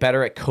want to get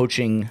better at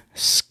coaching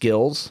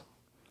skills,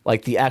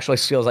 like the actual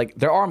skills. Like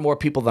there are more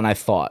people than I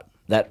thought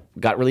that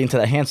got really into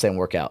that handstand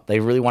workout.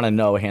 They really want to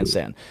know a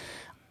handstand.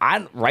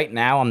 Right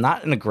now, I'm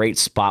not in a great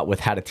spot with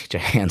how to teach a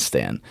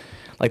handstand.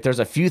 Like, there's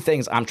a few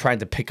things I'm trying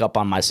to pick up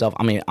on myself.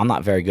 I mean, I'm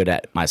not very good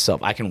at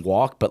myself. I can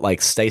walk, but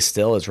like stay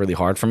still is really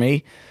hard for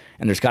me.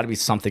 And there's got to be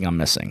something I'm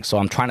missing. So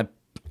I'm trying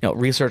to,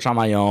 research on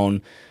my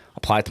own,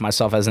 apply it to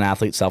myself as an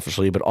athlete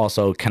selfishly, but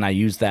also can I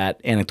use that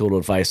anecdotal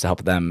advice to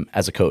help them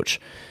as a coach?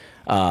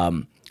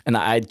 And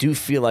I do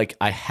feel like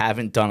I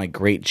haven't done a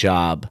great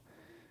job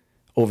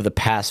over the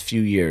past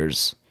few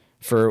years,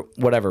 for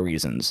whatever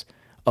reasons,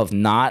 of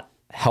not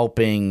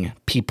helping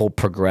people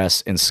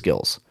progress in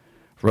skills.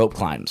 Rope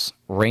climbs,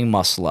 ring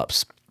muscle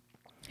ups,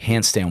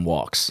 handstand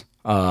walks,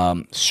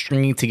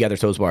 stringing together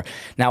toes bar.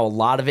 Now, a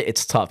lot of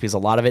it's tough because a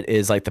lot of it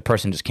is like the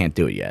person just can't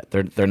do it yet.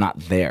 They're not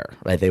there,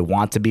 right? They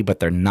want to be, but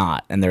they're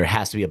not. And there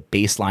has to be a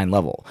baseline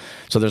level.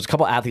 So there's a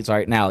couple athletes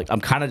right now, like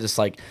I'm kind of just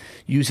like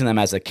using them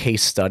as a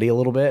case study a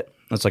little bit.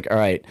 It's like, all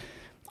right,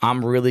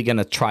 I'm really going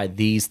to try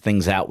these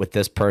things out with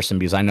this person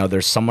because I know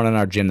there's someone in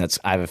our gym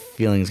I have a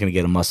feeling is going to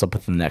get a muscle up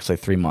within the next like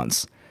 3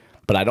 months.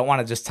 But I don't want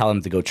to just tell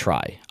them to go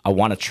try. I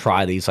want to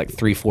try these like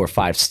 3, 4,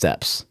 5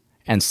 steps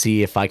and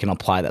see if I can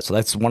apply that. So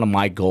that's one of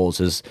my goals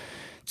is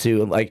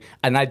to like,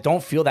 and I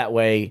don't feel that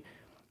way.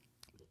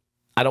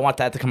 I don't want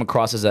that to come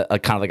across as a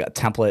kind of like a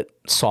template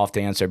soft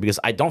answer because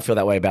I don't feel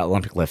that way about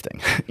Olympic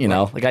lifting,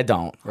 know, like I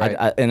don't. Right.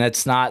 And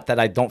it's not that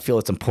I don't feel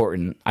it's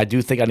important. I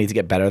do think I need to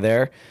get better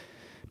there,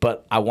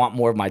 but I want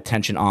more of my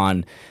attention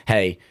on,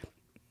 hey,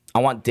 I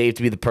want Dave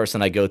to be the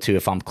person I go to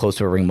if I'm close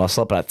to a ring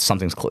muscle up, but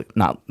something's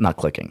not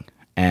clicking.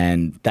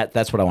 And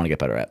that's what I want to get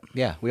better at.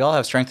 Yeah, we all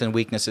have strengths and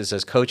weaknesses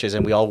as coaches,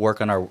 and we all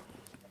work on our,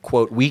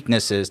 quote,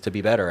 weaknesses to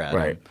be better at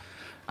Right. them.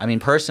 I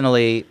mean,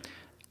 personally,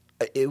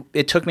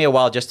 it took me a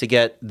while just to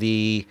get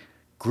the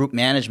group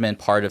management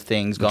part of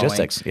things going.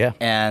 Logistics, yeah.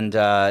 And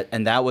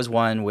that was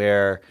one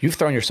where... You've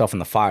thrown yourself in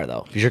the fire,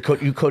 though,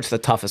 because you coach the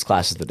toughest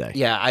classes of the day.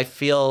 Yeah, I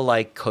feel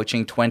like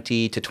coaching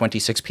 20 to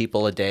 26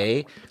 people a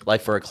day,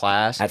 like for a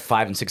class. At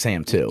 5 and 6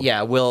 a.m. too.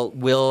 Yeah,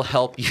 will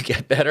help you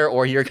get better,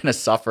 or you're going to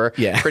suffer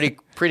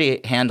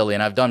pretty handily,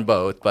 and I've done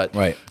both. But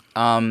right.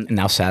 And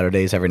now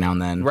Saturdays every now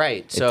and then.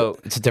 Right. So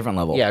it's a different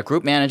level. Yeah,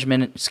 group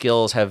management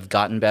skills have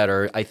gotten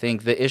better. I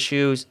think the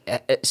issues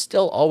it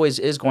still always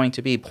is going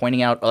to be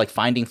pointing out, like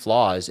finding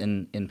flaws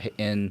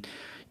in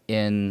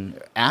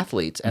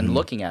athletes and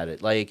looking at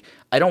it. Like,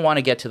 I don't want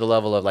to get to the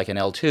level of like an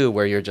L2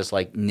 where you're just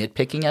like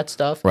nitpicking at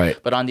stuff. Right.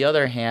 But on the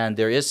other hand,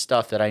 there is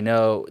stuff that I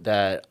know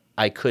that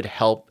I could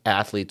help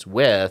athletes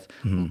with,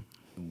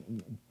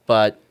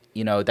 but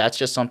that's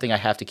just something I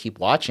have to keep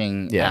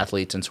watching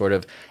athletes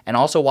and and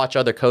also watch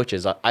other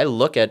coaches. I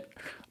look at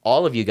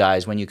all of you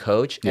guys when you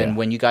coach and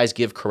when you guys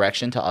give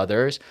correction to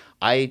others,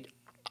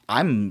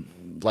 I'm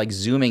like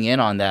zooming in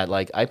on that.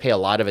 Like, I pay a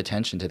lot of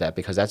attention to that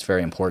because that's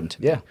very important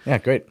to me. Yeah,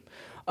 great.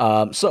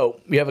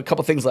 So we have a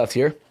couple things left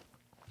here.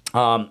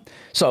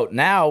 So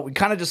now we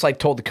kind of just like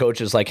told the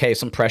coaches like, hey,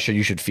 some pressure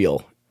you should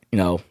feel,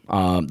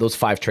 those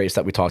 5 traits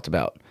that we talked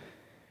about.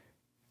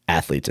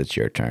 Athletes, it's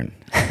your turn.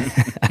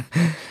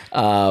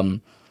 Why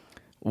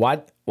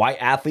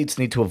athletes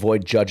need to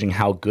avoid judging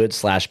how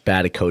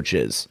good/bad a coach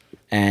is.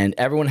 And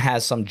everyone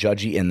has some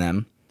judgy in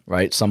them,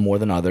 right? Some more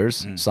than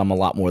others, some a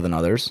lot more than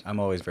others.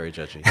 I'm always very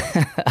judgy.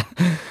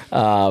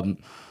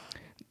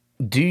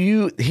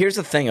 Here's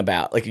the thing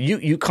about, like,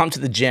 you come to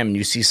the gym and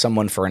you see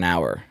someone for an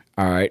hour,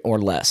 all right, or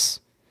less.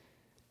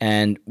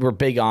 And we're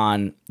big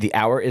on the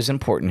hour is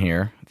important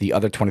here. The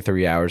other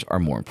 23 hours are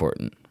more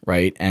important,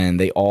 right? And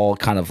they all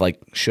kind of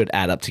like should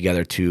add up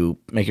together to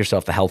make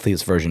yourself the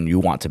healthiest version you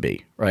want to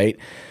be, right?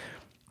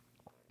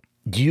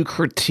 Do you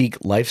critique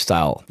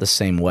lifestyle the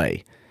same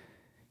way?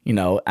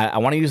 I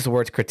want to use the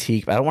word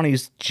critique, but I don't want to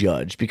use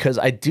judge, because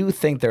I do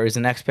think there is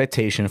an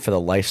expectation for the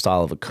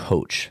lifestyle of a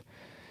coach.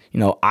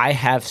 I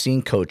have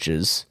seen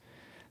coaches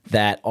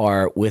that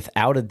are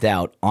without a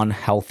doubt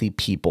unhealthy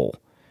people,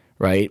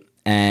 right?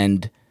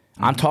 And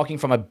I'm talking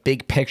from a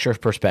big picture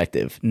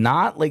perspective,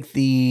 not like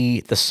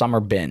the summer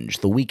binge,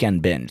 the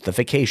weekend binge, the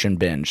vacation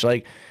binge,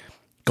 like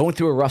going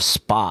through a rough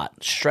spot,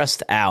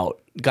 stressed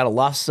out, got a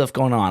lot of stuff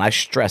going on. I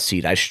stress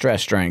eat, I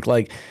stress drink.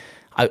 Like,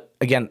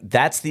 again,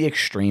 that's the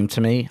extreme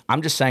to me.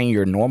 I'm just saying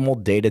your normal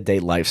day-to-day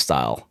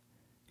lifestyle.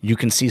 You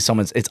can see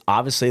it's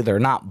obviously they're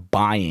not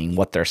buying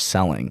what they're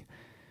selling.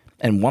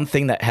 And one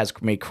thing that has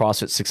made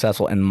CrossFit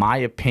successful, in my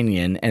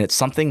opinion, and it's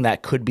something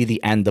that could be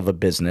the end of a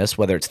business,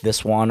 whether it's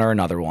this one or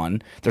another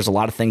one, there's a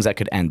lot of things that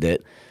could end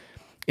it,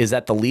 is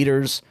that the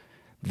leaders,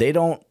 they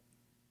don't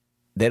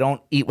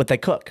eat what they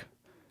cook,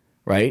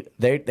 right?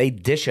 They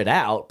dish it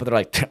out, but they're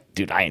like,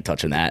 dude, I ain't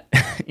touching that.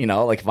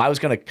 Like if I was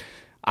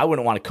I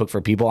wouldn't want to cook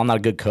for people. I'm not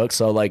a good cook.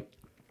 So like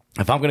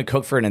if I'm going to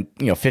cook for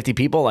 50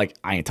 people, like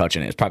I ain't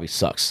touching it. It probably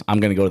sucks.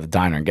 I'm going to go to the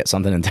diner and get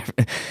something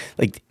different.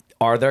 Like,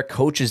 are there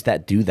coaches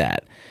that do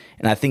that?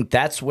 And I think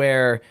that's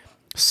where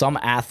some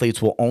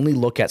athletes will only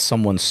look at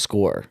someone's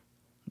score,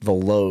 the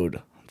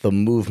load, the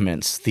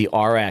movements, the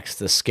RX,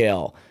 the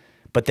scale,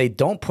 but they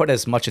don't put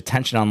as much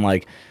attention on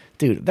like,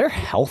 dude, they're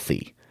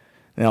healthy.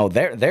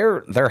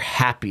 They're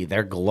happy,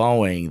 they're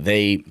glowing.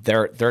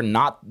 They're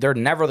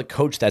never the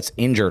coach that's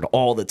injured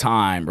all the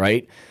time,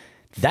 right?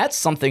 That's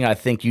something I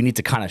think you need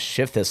to kind of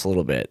shift this a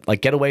little bit.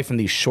 Like, get away from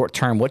these short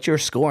term, what's your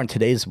score in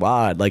today's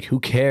WOD? Like, who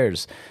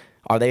cares?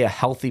 Are they a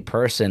healthy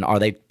person? Are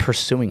they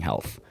pursuing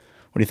health?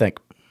 What do you think?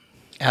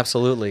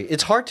 Absolutely.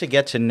 It's hard to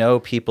get to know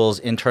people's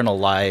internal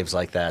lives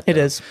like that, though. It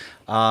is.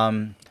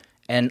 And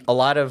a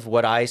lot of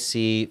what I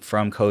see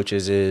from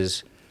coaches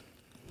is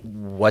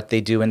what they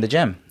do in the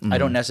gym. I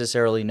don't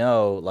necessarily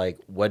know, like,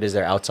 what is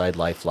their outside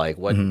life like.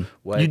 What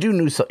You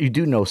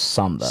do know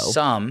some, though.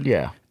 Some.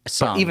 Yeah.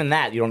 Some. But even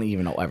that, you don't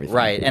even know everything.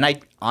 Right. And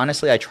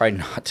I try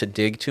not to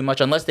dig too much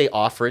unless they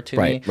offer it to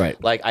me.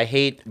 Right. Like, I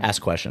hate...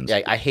 Ask questions.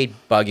 Yeah, I hate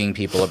bugging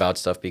people about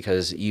stuff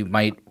because you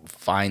might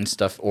find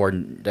stuff or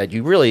that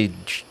you really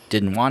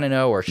didn't want to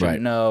know or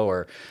shouldn't know,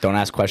 or... Don't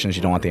ask questions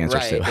you don't want the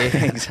answers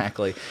to.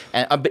 Exactly.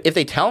 And but if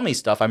they tell me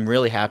stuff, I'm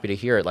really happy to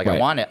hear it. Like,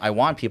 I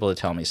want people to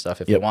tell me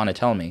stuff if they want to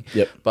tell me.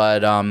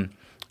 But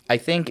I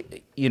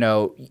think,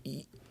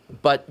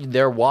 but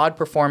their WOD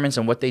performance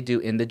and what they do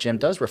in the gym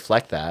does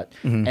reflect that.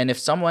 And if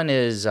someone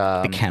is...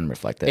 it can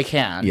reflect it. It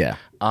can. Yeah.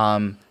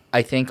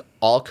 I think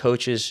all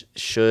coaches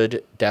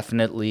should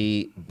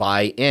definitely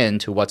buy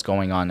into what's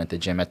going on at the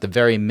gym at the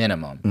very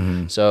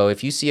minimum. So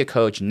if you see a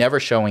coach never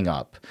showing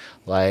up,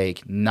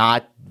 like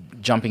not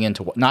jumping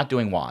into... Not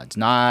doing WODs,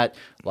 not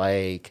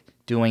like...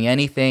 doing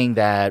anything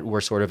that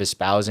we're sort of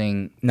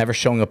espousing. Never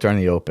showing up during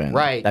the open.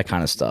 Right. That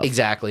kind of stuff.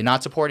 Exactly.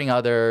 Not supporting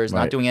others,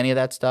 not doing any of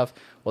that stuff.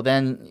 Well,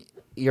 then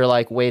you're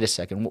like, wait a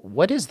second,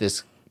 what is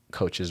this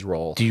coach's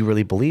role? Do you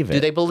really believe it?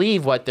 Do they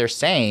believe what they're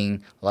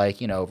saying? Like,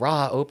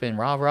 rah, open,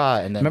 rah, rah.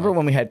 And then remember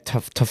when we had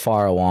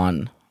Tafaro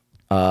on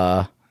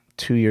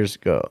 2 years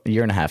ago, a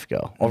year and a half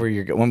ago, over a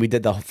year ago, when we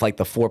did the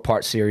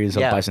 4-part series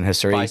of Bison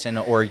history. Bison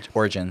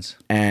origins.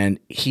 And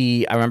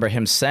I remember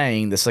him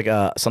saying this,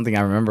 something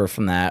I remember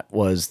from that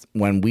was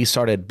when we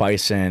started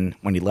Bison,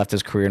 when he left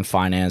his career in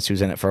finance, he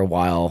was in it for a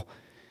while.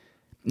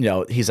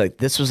 He's like,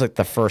 this was like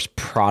the first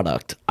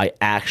product I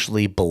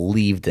actually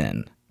believed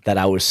in that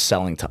I was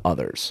selling to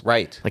others.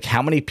 Right. Like,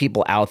 how many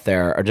people out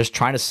there are just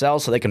trying to sell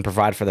so they can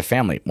provide for their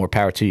family? More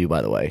power to you,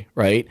 by the way,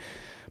 right?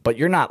 But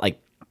you're not like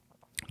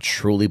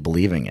truly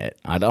believing it.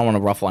 I don't want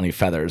to ruffle any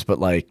feathers, but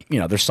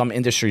there's some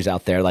industries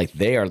out there, like,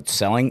 they are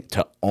selling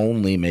to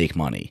only make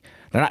money.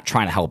 They're not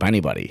trying to help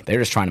anybody. They're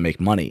just trying to make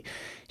money.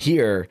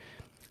 Here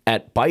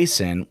at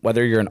Bison,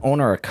 whether you're an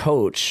owner or a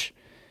coach,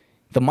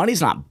 the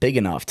money's not big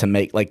enough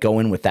to go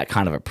in with that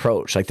kind of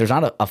approach. Like, there's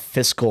not a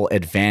fiscal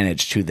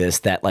advantage to this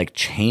that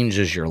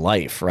changes your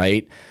life,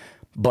 right?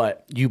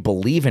 But you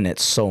believe in it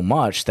so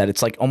much that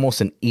it's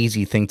almost an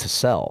easy thing to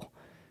sell,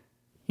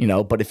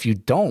 but if you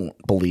don't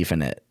believe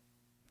in it,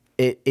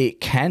 it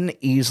can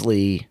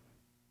easily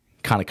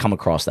kind of come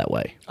across that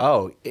way.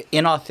 Oh,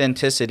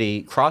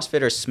 inauthenticity.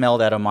 CrossFitters smell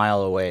that a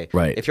mile away.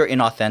 Right. If you're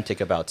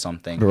inauthentic about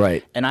something.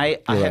 Right. And I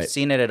have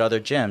seen it at other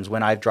gyms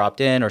when I've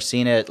dropped in or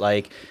seen it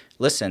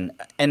listen,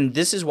 and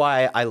this is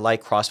why I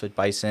like CrossFit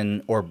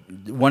Bison, or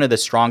one of the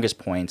strongest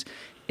points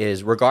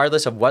is,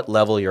 regardless of what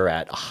level you're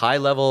at, a high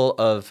level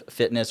of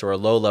fitness or a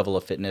low level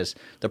of fitness,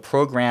 the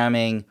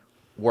programming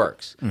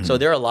works. Mm-hmm. So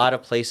there are a lot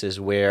of places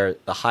where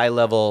the high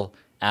level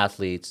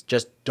athletes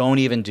just don't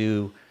even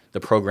do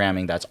the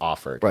programming that's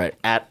offered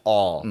at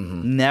all.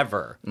 Mm-hmm.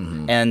 Never.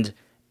 Mm-hmm.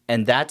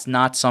 And that's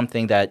not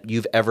something that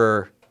you've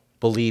ever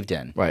believed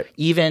in. Right.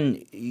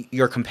 Even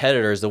your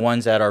competitors, the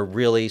ones that are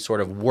really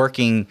sort of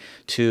working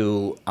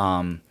to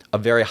a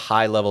very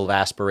high level of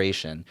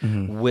aspiration,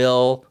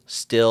 will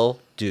still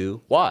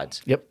do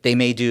WODs. Yep. They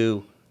may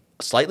do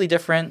slightly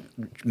different,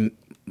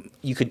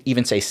 you could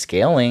even say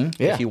scaling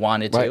if you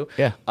wanted to.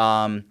 Yeah.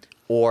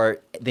 Or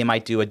they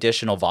might do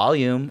additional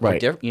volume,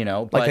 right?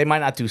 But they might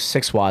not do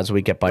 6 WODs a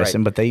week at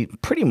Bison, but they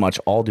pretty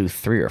much all do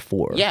 3 or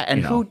 4. Yeah,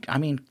 and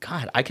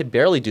God, I could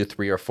barely do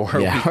 3 or 4 a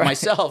week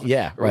myself.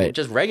 Yeah, right.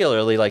 Just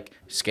regularly,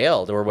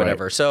 scaled or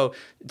whatever. Right.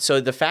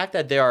 So the fact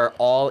that they are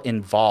all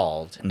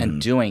involved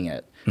and doing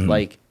it,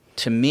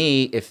 to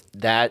me, if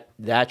that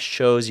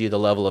shows you the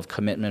level of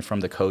commitment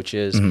from the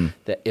coaches,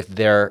 that if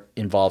they're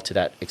involved to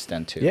that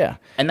extent too. Yeah,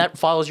 and that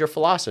follows your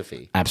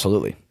philosophy.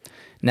 Absolutely.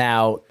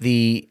 Now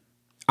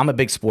I'm a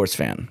big sports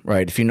fan,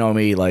 right? If you know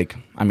me,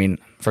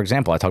 for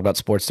example, I talk about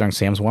sports during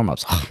Sam's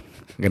warmups. I'm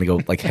gonna go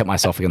hit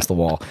myself against the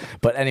wall.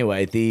 But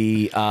anyway,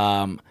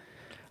 I'm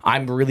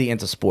really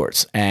into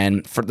sports,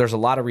 and there's a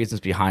lot of reasons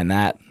behind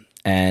that,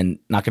 and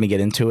not gonna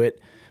get into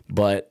it.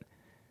 But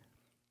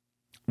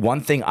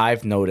one thing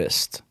I've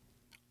noticed: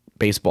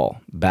 baseball,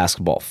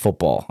 basketball,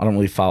 football. I don't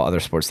really follow other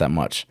sports that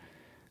much.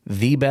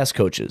 The best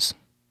coaches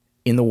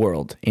in the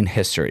world, in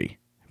history,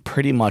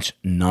 pretty much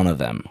none of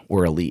them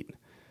were elite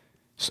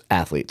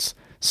athletes.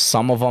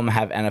 Some of them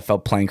have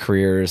NFL playing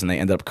careers and they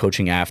end up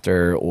coaching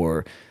after,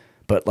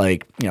 but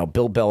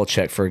Bill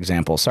Belichick, for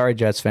example. Sorry,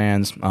 Jets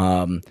fans.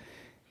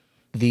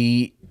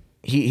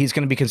 He's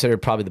going to be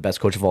considered probably the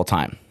best coach of all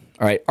time.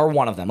 All right, or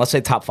one of them. Let's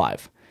say top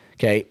 5.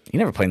 Okay, he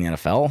never played in the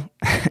NFL.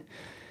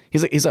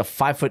 He's a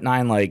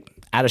 5'9",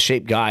 out of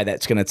shape guy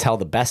that's going to tell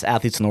the best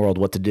athletes in the world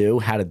what to do,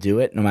 how to do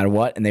it, no matter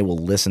what, and they will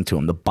listen to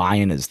him. The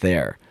buy-in is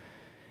there.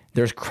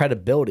 There's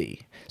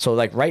credibility. So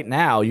right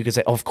now you could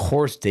say, oh, of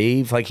course,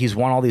 Dave, he's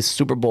won all these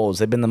Super Bowls.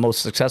 They've been the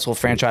most successful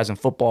franchise in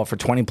football for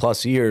 20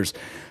 plus years.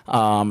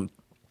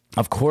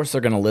 Of course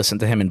they're going to listen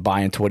to him and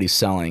buy into what he's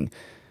selling.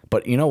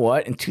 But you know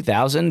what? In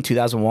 2000,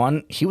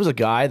 2001, he was a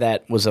guy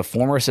that was a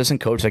former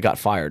assistant coach that got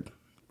fired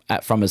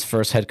from his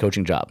first head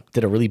coaching job.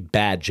 Did a really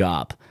bad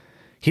job.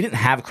 He didn't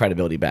have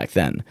credibility back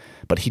then,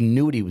 but he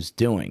knew what he was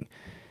doing.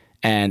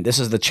 And this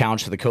is the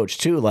challenge for the coach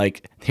too.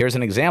 Here's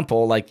an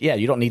example.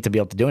 You don't need to be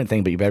able to do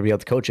anything, but you better be able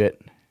to coach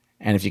it.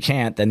 And if you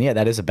can't, then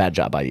that is a bad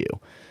job by you.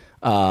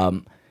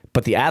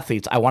 But the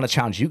athletes, I want to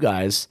challenge you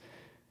guys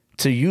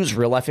to use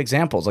real life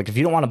examples. If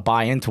you don't want to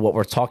buy into what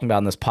we're talking about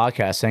in this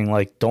podcast,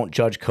 saying don't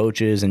judge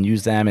coaches and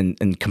use them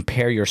and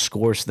compare your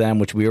scores to them,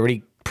 which we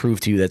already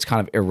proved to you that's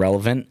kind of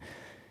irrelevant.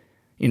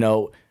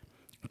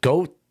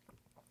 Go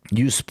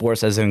use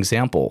sports as an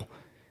example.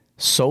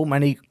 So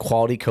many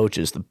quality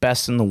coaches, the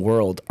best in the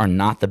world, are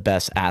not the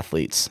best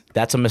athletes.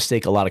 That's a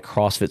mistake a lot of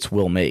CrossFits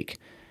will make.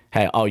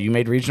 Hey, you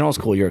made regionals?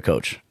 Cool, you're a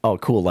coach. Oh,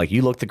 cool.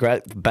 You look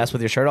the best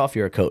with your shirt off,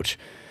 you're a coach.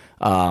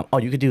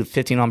 You could do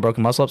 15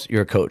 unbroken muscle-ups,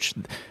 you're a coach.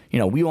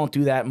 We won't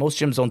do that. Most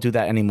gyms don't do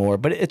that anymore,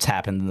 but it's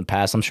happened in the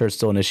past. I'm sure it's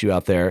still an issue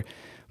out there.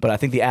 But I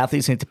think the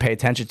athletes need to pay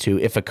attention to,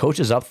 if a coach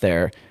is up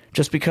there,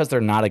 just because they're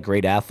not a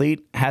great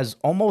athlete has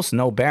almost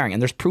no bearing.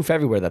 And there's proof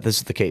everywhere that this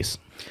is the case.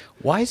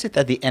 Why is it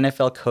that the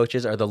NFL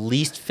coaches are the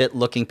least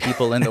fit-looking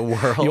people in the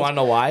world? You want to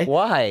know why?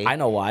 Why? I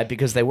know why.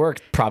 Because they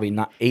work probably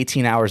not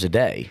 18 hours a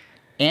day.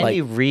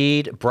 Andy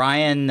Reid,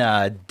 Brian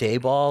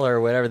Dayball,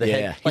 or whatever the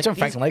heck. He's from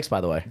Franklin Lakes,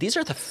 by the way. These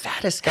are the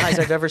fattest guys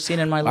I've ever seen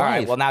in my life. All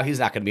right, well, now he's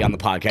not going to be on the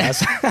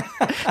podcast.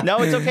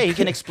 No, it's okay. He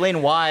can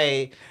explain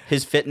why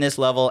his fitness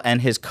level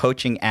and his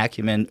coaching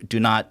acumen do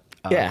not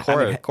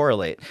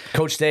correlate.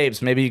 Coach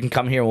Daves, maybe you can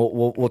come here and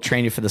we'll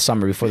train you for the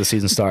summer before the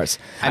season starts.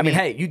 I mean,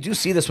 hey, you do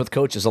see this with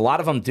coaches. A lot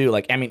of them do.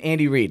 Like, I mean,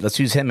 Andy Reid, let's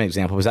use him as an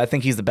example because I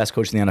think he's the best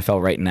coach in the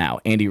NFL right now,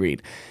 Andy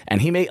Reid.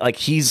 And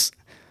he's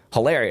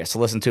hilarious to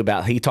listen to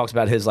about. He talks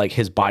about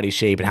his body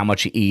shape and how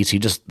much he eats.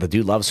 The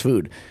dude loves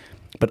food.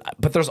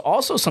 But there's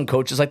also some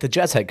coaches like the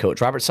Jets head coach,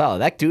 Robert Saleh.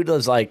 That dude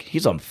is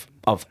he's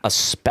a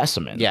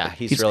specimen. Yeah,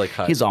 he's really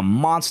cut. He's a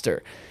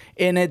monster.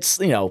 And it's,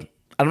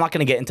 I'm not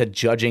going to get into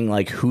judging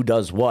who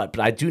does what,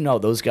 but I do know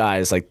those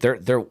guys,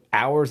 their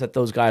hours that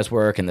those guys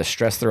work and the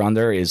stress they're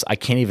under is I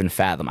can't even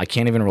fathom. I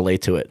can't even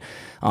relate to it.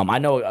 I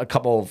know a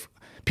couple of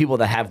people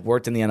that have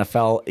worked in the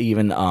NFL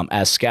even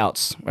as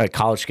scouts,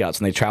 college scouts,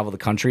 and they travel the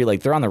country.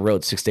 They're on the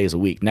road 6 days a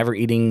week, never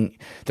eating.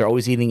 They're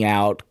always eating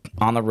out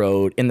on the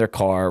road in their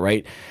car,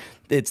 right?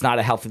 It's not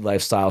a healthy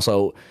lifestyle.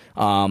 So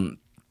I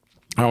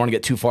don't want to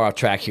get too far off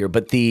track here,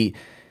 but the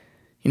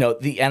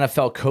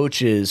NFL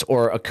coaches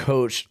or a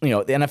coach, the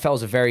NFL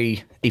is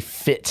a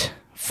fit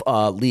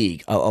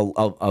league,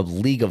 a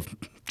league of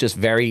just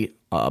very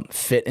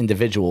fit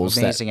individuals.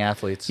 Amazing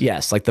athletes.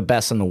 Yes, the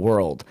best in the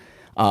world.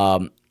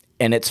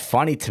 And it's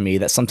funny to me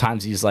that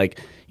sometimes these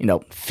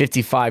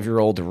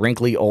 55-year-old,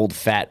 wrinkly, old,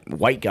 fat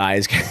white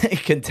guys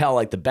can tell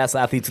the best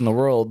athletes in the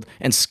world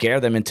and scare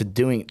them into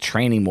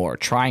training more,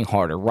 trying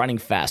harder, running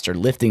faster,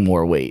 lifting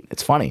more weight.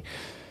 It's funny.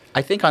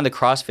 I think on the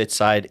CrossFit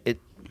side,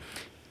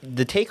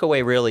 the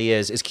takeaway really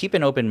is keep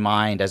an open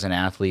mind as an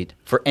athlete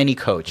for any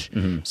coach.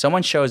 Mm-hmm.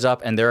 Someone shows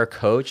up and they're a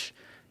coach,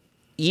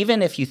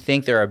 even if you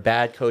think they're a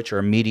bad coach or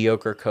a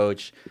mediocre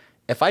coach,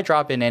 if I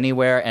drop in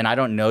anywhere and I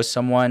don't know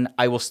someone,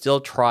 I will still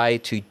try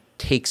to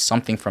take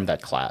something from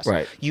that class.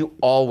 Right. You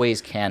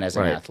always can as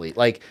an athlete.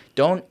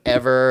 Don't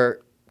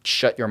ever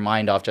shut your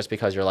mind off just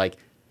because you're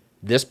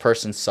this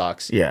person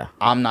sucks. Yeah.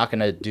 I'm not going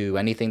to do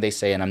anything they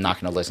say and I'm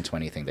not going to listen to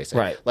anything they say.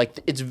 Right.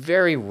 It's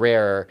very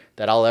rare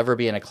that I'll ever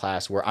be in a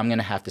class where I'm going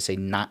to have to say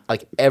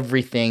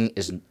everything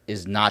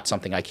is not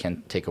something I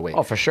can take away.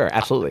 Oh, for sure.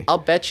 Absolutely. I'll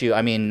bet you,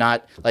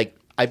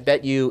 I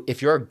bet you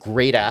if you're a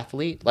great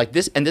athlete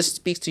and this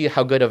speaks to you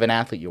how good of an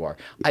athlete you are.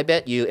 I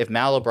bet you if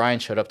Mal O'Brien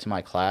showed up to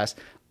my class,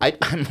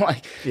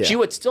 she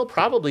would still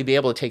probably be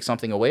able to take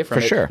something away from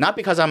it. Sure. Not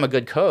because I'm a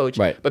good coach,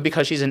 but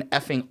because she's an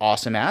effing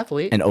awesome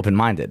athlete. And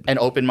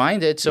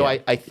open-minded. So I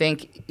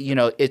think,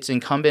 it's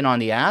incumbent on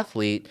the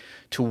athlete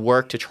to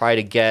work to try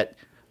to get,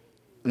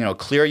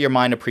 clear your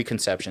mind of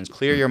preconceptions,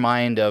 clear your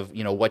mind of,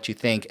 what you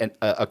think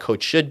a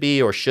coach should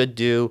be or should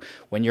do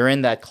when you're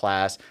in that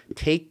class.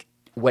 Take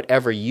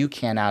whatever you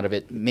can out of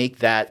it, make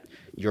that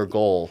your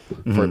goal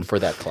for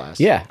that class.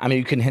 Yeah. I mean,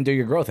 you can hinder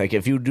your growth.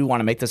 If you do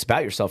want to make this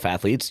about yourself,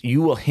 athletes,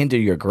 you will hinder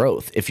your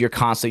growth if you're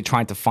constantly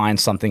trying to find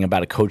something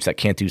about a coach that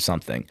can't do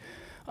something.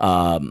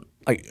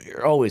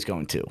 You're always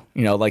going to,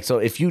 so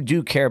if you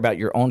do care about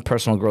your own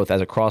personal growth as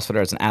a CrossFitter,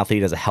 as an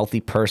athlete, as a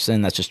healthy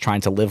person that's just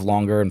trying to live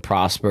longer and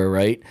prosper,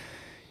 right?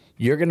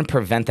 You're going to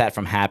prevent that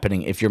from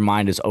happening if your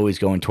mind is always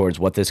going towards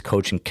what this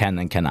coaching can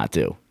and cannot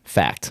do.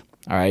 Fact.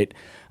 All right.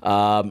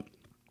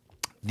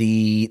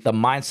 The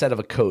mindset of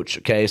a coach.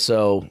 Okay,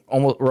 so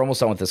we're almost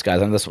done with this,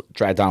 guys. I know this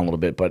dragged down a little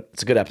bit, but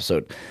it's a good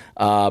episode.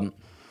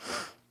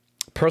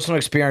 Personal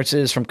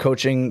experiences from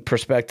coaching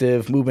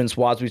perspective, movements,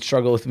 WODs we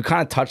struggle with. We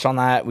kind of touched on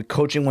that. With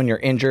coaching when you're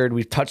injured,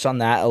 we've touched on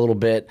that a little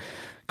bit.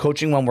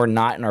 Coaching when we're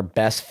not in our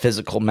best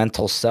physical,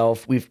 mental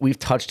self, we've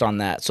touched on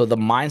that. So the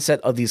mindset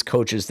of these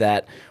coaches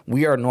that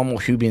we are normal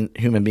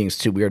human beings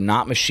too. We are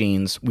not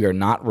machines. We are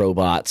not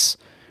robots,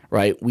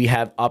 right? We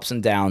have ups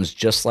and downs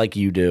just like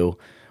you do,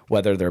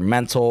 whether they're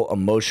mental,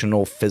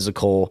 emotional,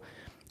 physical.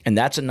 And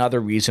that's another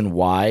reason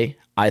why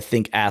I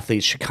think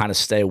athletes should kind of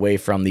stay away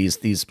from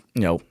these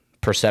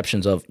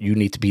perceptions of you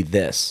need to be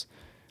this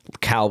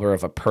caliber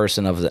of a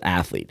person, of an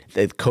athlete.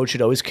 The coach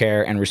should always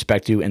care and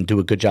respect you and do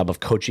a good job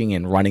of coaching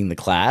and running the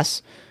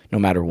class no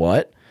matter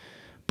what.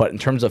 But in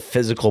terms of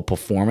physical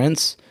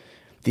performance,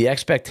 the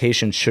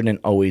expectation shouldn't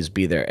always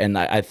be there. And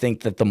I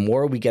think that the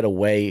more we get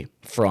away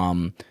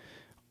from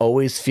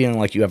always feeling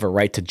like you have a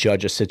right to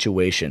judge a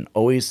situation,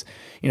 always,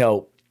 you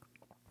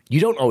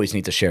don't always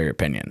need to share your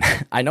opinion.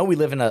 I know we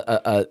live in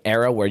a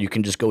era where you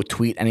can just go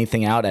tweet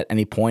anything out at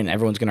any point and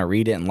everyone's going to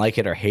read it and like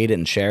it or hate it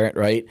and share it,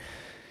 right?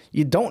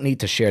 You don't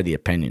need to share the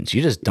opinions.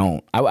 You just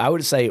don't. I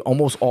would say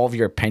almost all of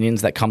your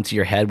opinions that come to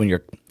your head when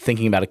you're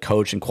thinking about a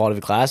coach and quality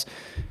of class,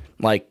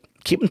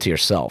 keep them to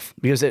yourself,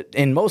 because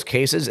in most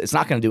cases, it's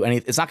not going to do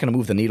anything. It's not going to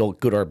move the needle,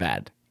 good or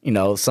bad.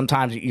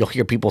 Sometimes you'll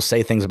hear people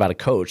say things about a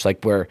coach,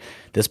 like where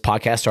this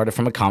podcast started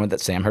from a comment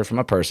that Sam heard from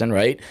a person,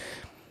 right?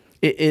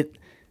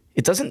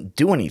 It doesn't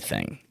do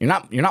anything. You're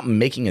not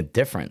making a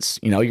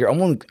difference.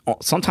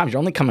 Sometimes you're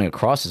only coming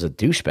across as a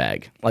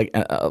douchebag,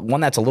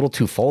 one that's a little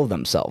too full of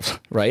themselves,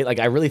 right?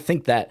 I really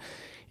think that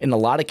in a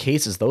lot of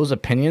cases, those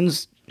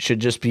opinions should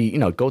just be,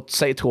 go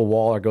say it to a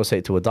wall or go say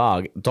it to a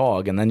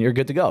dog, and then you're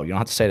good to go. You don't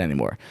have to say it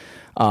anymore.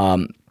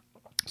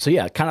 So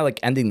yeah, kind of like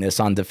ending this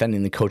on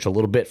defending the coach a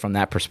little bit from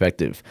that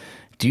perspective.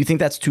 Do you think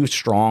that's too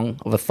strong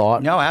of a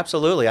thought? No,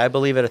 absolutely. I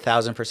believe it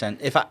 1,000%.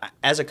 If I,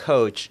 as a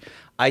coach,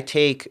 I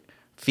take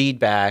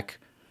feedback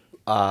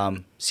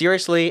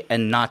seriously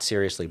and not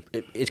seriously.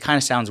 It kind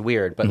of sounds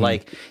weird, but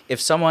like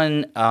if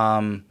someone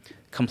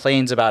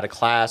complains about a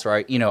class,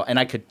 or and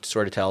I could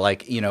sort of tell,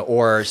 like,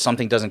 or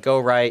something doesn't go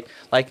right,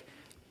 like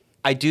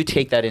I do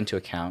take that into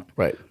account.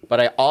 Right. But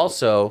I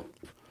also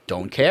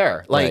don't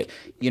care. Like,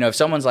 Right. If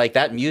someone's like,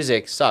 that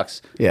music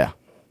sucks. Yeah.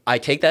 I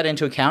take that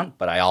into account,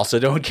 but I also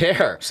don't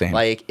care. Same.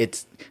 Like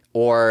that's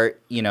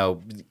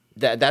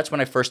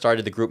when I first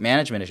started the group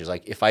management issues.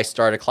 Like if I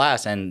start a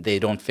class and they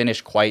don't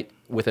finish quite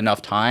with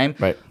enough time,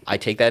 right. I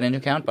take that into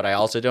account, but I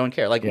also don't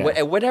care. Like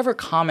whatever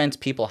comments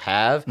people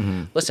have,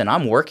 listen,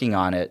 I'm working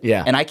on it,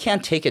 and I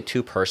can't take it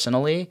too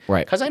personally,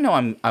 right? Because I know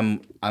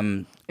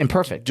I'm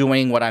imperfect,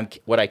 doing what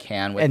I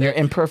can with and it. you're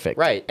imperfect,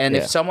 right? And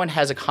if someone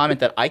has a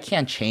comment that I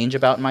can't change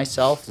about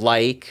myself,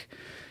 like,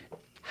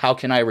 how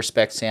can I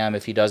respect Sam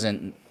if he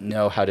doesn't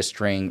know how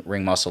to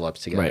ring muscle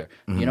ups together?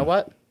 Right. You know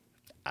what?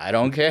 I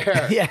don't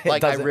care.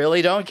 Like I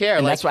really don't care.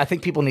 And like, that's why I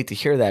think people need to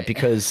hear that,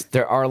 because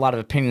there are a lot of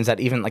opinions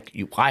that even like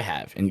I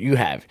have and you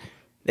have,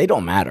 they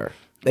don't matter.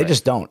 They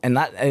just don't. And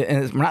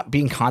we're not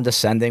being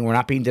condescending. We're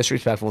not being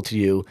disrespectful to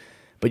you,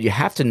 but you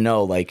have to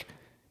know, like,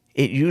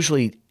 it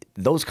usually,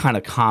 those kind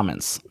of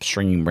comments,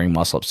 bring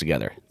muscle ups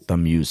together, the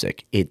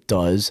music, it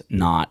does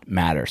not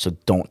matter. So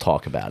don't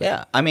talk about it.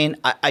 Yeah. I mean,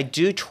 I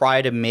do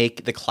try to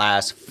make the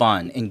class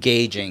fun,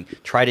 engaging,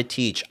 try to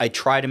teach. I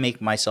try to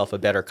make myself a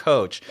better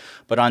coach.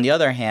 But on the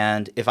other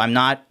hand, if I'm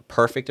not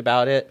perfect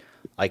about it,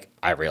 like,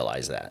 I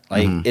realize that.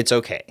 Like, it's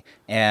okay.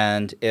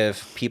 And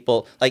if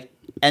people, like,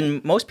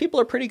 and most people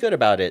are pretty good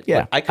about it.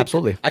 Yeah, like,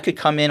 absolutely. I could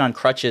come in on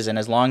crutches, and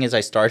as long as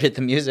I started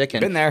the music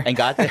and, Been there. and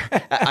got there,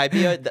 I'd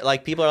be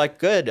like, people are like,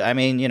 good. I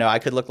mean, I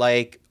could look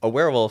like a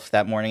werewolf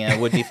that morning and it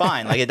would be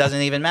fine. Like, it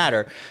doesn't even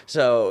matter.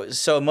 So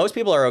most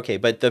people are okay.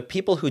 But the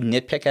people who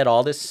nitpick at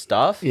all this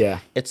stuff,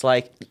 it's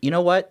like, you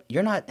know what?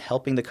 You're not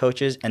helping the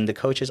coaches, and the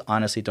coaches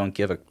honestly don't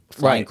give a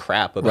flying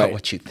crap about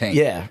what you think.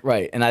 Yeah,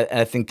 right. And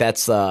I think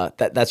that's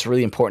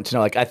really important to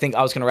know. Like, I think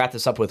I was going to wrap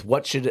this up with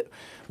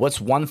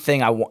what's one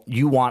thing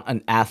you want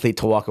an athlete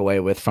to walk away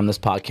with from this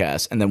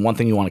podcast, and then one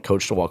thing you want a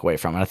coach to walk away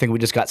from. And I think we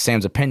just got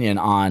Sam's opinion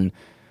on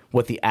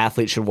what the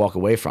athlete should walk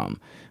away from.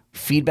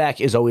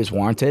 Feedback is always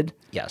warranted.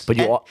 Yes, but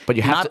you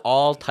have not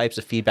all types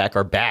of feedback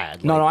are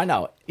bad. No, I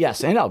know.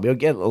 Yes, I know. You'll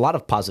get a lot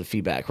of positive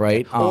feedback,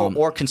 right?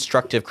 Or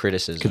constructive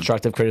criticism.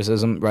 Constructive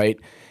criticism, right?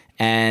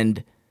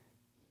 And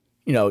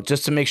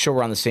just to make sure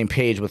we're on the same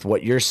page with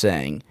what you're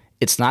saying,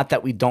 it's not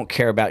that we don't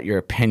care about your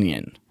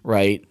opinion,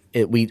 right?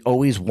 We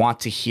always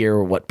want to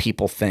hear what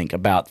people think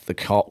about the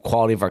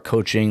quality of our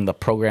coaching, the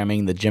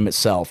programming, the gym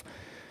itself.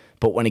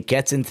 But when it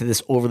gets into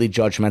this overly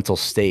judgmental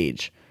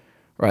stage,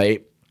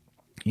 right,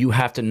 you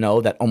have to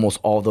know that almost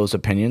all those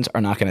opinions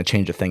are not going to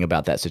change a thing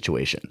about that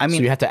situation. I mean,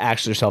 so you have to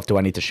ask yourself, do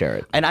I need to share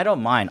it? And I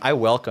don't mind. I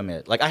welcome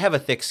it. Like, I have a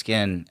thick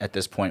skin at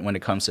this point when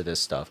it comes to this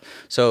stuff.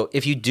 So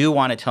if you do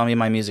want to tell me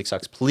my music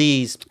sucks,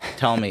 please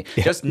tell me.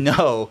 Just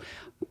know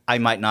I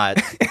might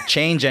not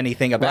change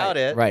anything about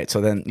it. Right.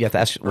 So then you have to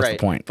ask, what's the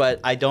point?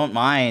 But I don't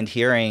mind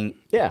hearing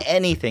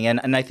anything.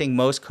 And I think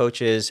most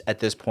coaches at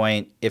this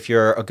point, if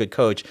you're a good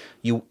coach,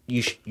 you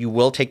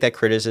will take that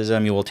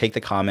criticism, you will take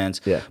the comments,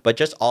 but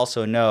just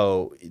also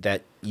know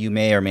that you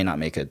may or may not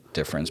make a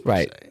difference. Per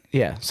se.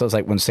 Yeah. So it's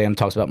like when Sam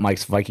talks about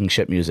Mike's Viking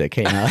ship music.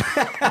 Hey,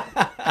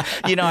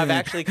 I've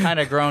actually kind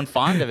of grown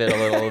fond of it a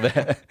little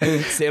bit.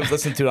 Sam's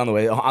listening to it on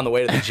the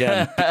way to the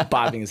gym,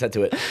 bobbing his head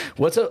to it.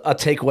 What's a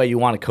takeaway you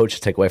want a coach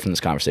to take away from this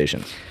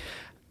conversation?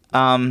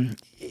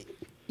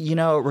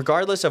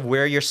 Regardless of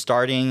where you're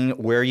starting,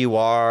 where you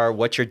are,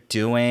 what you're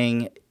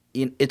doing,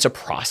 it's a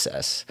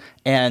process.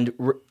 And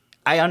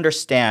I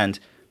understand,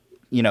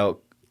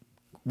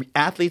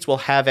 athletes will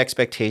have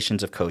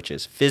expectations of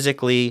coaches,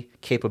 physically,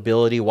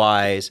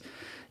 capability-wise.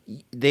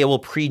 They will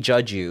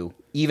prejudge you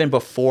even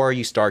before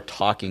you start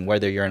talking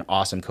whether you're an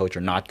awesome coach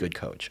or not good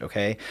coach,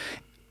 okay?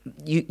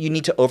 You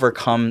need to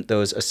overcome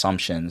those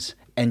assumptions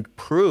and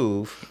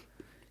prove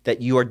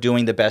that you are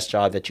doing the best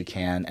job that you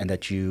can and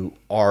that you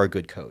are a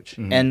good coach.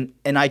 And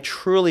I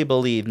truly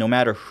believe no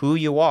matter who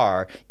you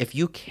are, if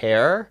you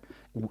care,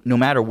 no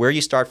matter where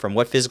you start from,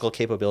 what physical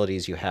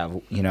capabilities you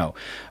have, you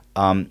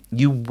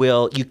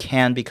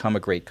can become a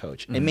great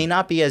coach. It may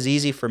not be as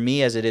easy for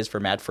me as it is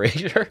for Matt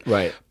Frazier.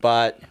 Right.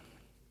 But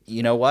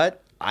you know what?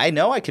 I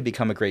know I could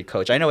become a great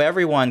coach. I know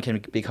everyone can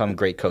become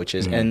great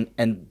coaches.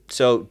 And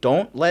so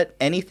don't let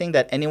anything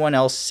that anyone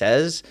else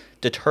says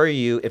deter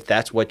you if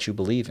that's what you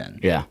believe in.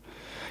 Yeah.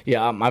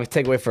 Yeah, my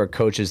takeaway for a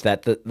coach is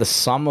that the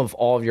sum of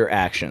all of your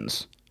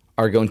actions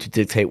are going to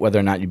dictate whether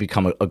or not you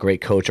become a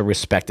great coach, a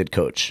respected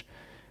coach.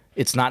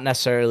 It's not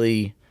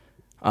necessarily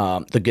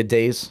the good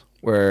days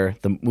where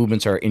the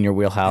movements are in your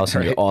wheelhouse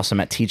and you're awesome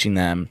at teaching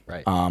them,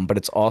 but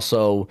it's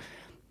also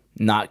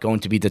not going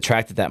to be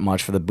detracted that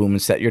much for the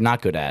movements that you're not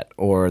good at,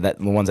 or that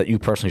the ones that you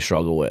personally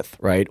struggle with,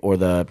 right? Or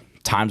the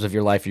times of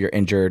your life you're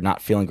injured,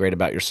 not feeling great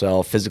about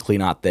yourself, physically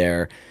not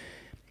there.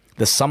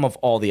 The sum of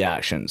all the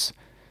actions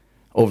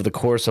over the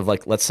course of,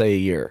 like, let's say a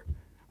year,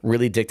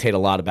 really dictate a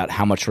lot about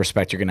how much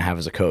respect you're going to have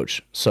as a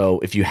coach. So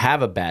if you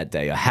have a bad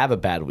day, have a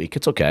bad week,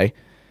 it's okay.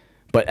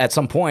 But at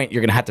some point,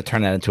 you're going to have to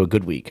turn that into a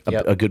good week,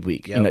 a good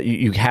week. Yep. You know,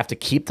 you have to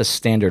keep the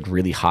standard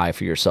really high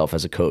for yourself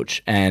as a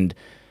coach. And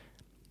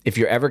if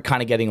you're ever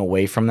kind of getting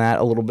away from that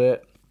a little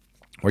bit,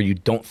 where you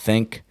don't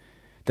think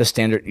the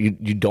standard, you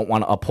don't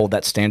want to uphold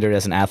that standard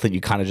as an athlete,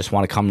 you kind of just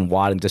want to come and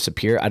wad and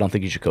disappear, I don't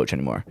think you should coach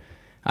anymore.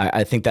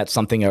 I think that's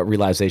something, a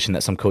realization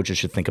that some coaches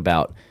should think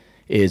about,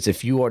 is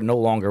if you are no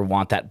longer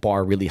want that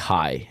bar really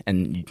high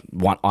and you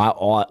want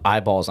all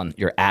eyeballs on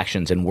your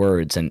actions and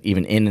words and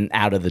even in and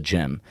out of the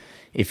gym,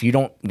 if you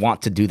don't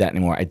want to do that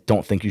anymore, I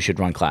don't think you should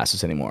run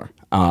classes anymore.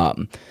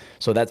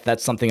 So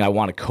that's something I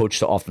want a coach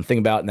to often think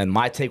about. And then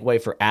my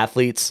takeaway for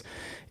athletes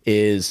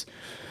is,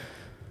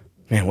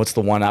 man, what's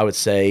the one I would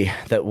say?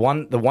 The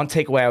one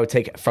takeaway I would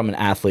take from an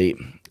athlete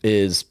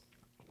is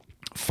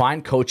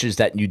find coaches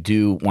that you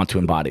do want to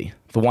embody.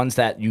 The ones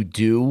that you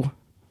do,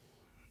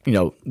 you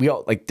know, we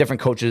all, like, different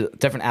coaches,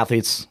 different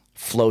athletes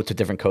flow to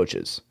different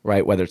coaches,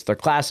 right? Whether it's their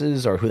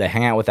classes or who they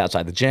hang out with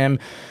outside the gym,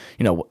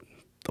 you know,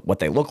 what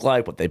they look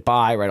like, what they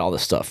buy, right? All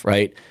this stuff,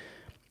 right?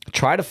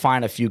 Try to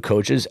find a few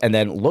coaches and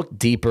then look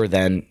deeper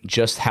than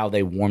just how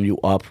they warm you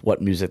up,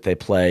 what music they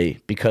play.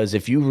 Because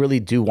if you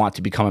really do want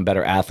to become a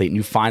better athlete and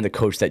you find a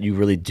coach that you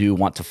really do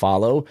want to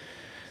follow,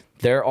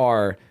 there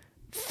are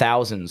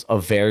thousands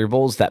of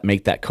variables that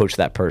make that coach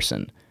that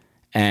person.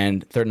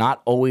 And they're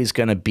not always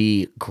going to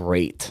be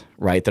great,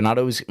 right? They're not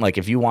always, like,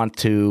 if you want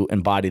to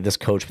embody this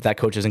coach, but that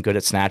coach isn't good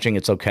at snatching,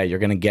 it's okay. You're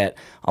going to get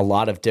a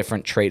lot of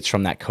different traits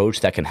from that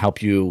coach that can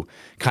help you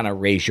kind of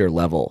raise your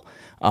level.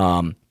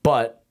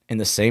 But in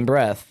the same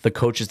breath, the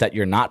coaches that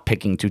you're not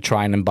picking to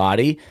try and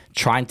embody,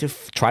 try to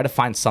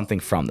find something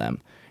from them.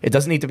 It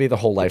doesn't need to be the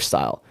whole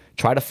lifestyle.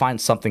 Try to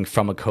find something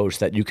from a coach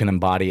that you can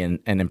embody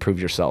and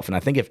improve yourself. And I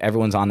think if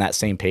everyone's on that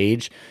same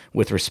page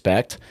with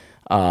respect,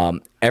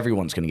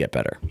 everyone's going to get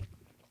better.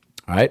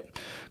 All right,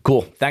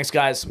 cool. Thanks,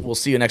 guys. We'll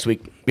see you next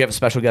week. We have a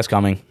special guest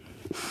coming.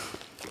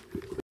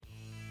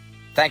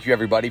 Thank you,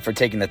 everybody, for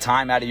taking the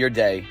time out of your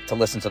day to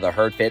listen to the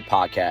Herd Fit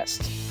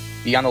podcast.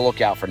 Be on the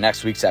lookout for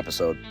next week's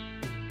episode.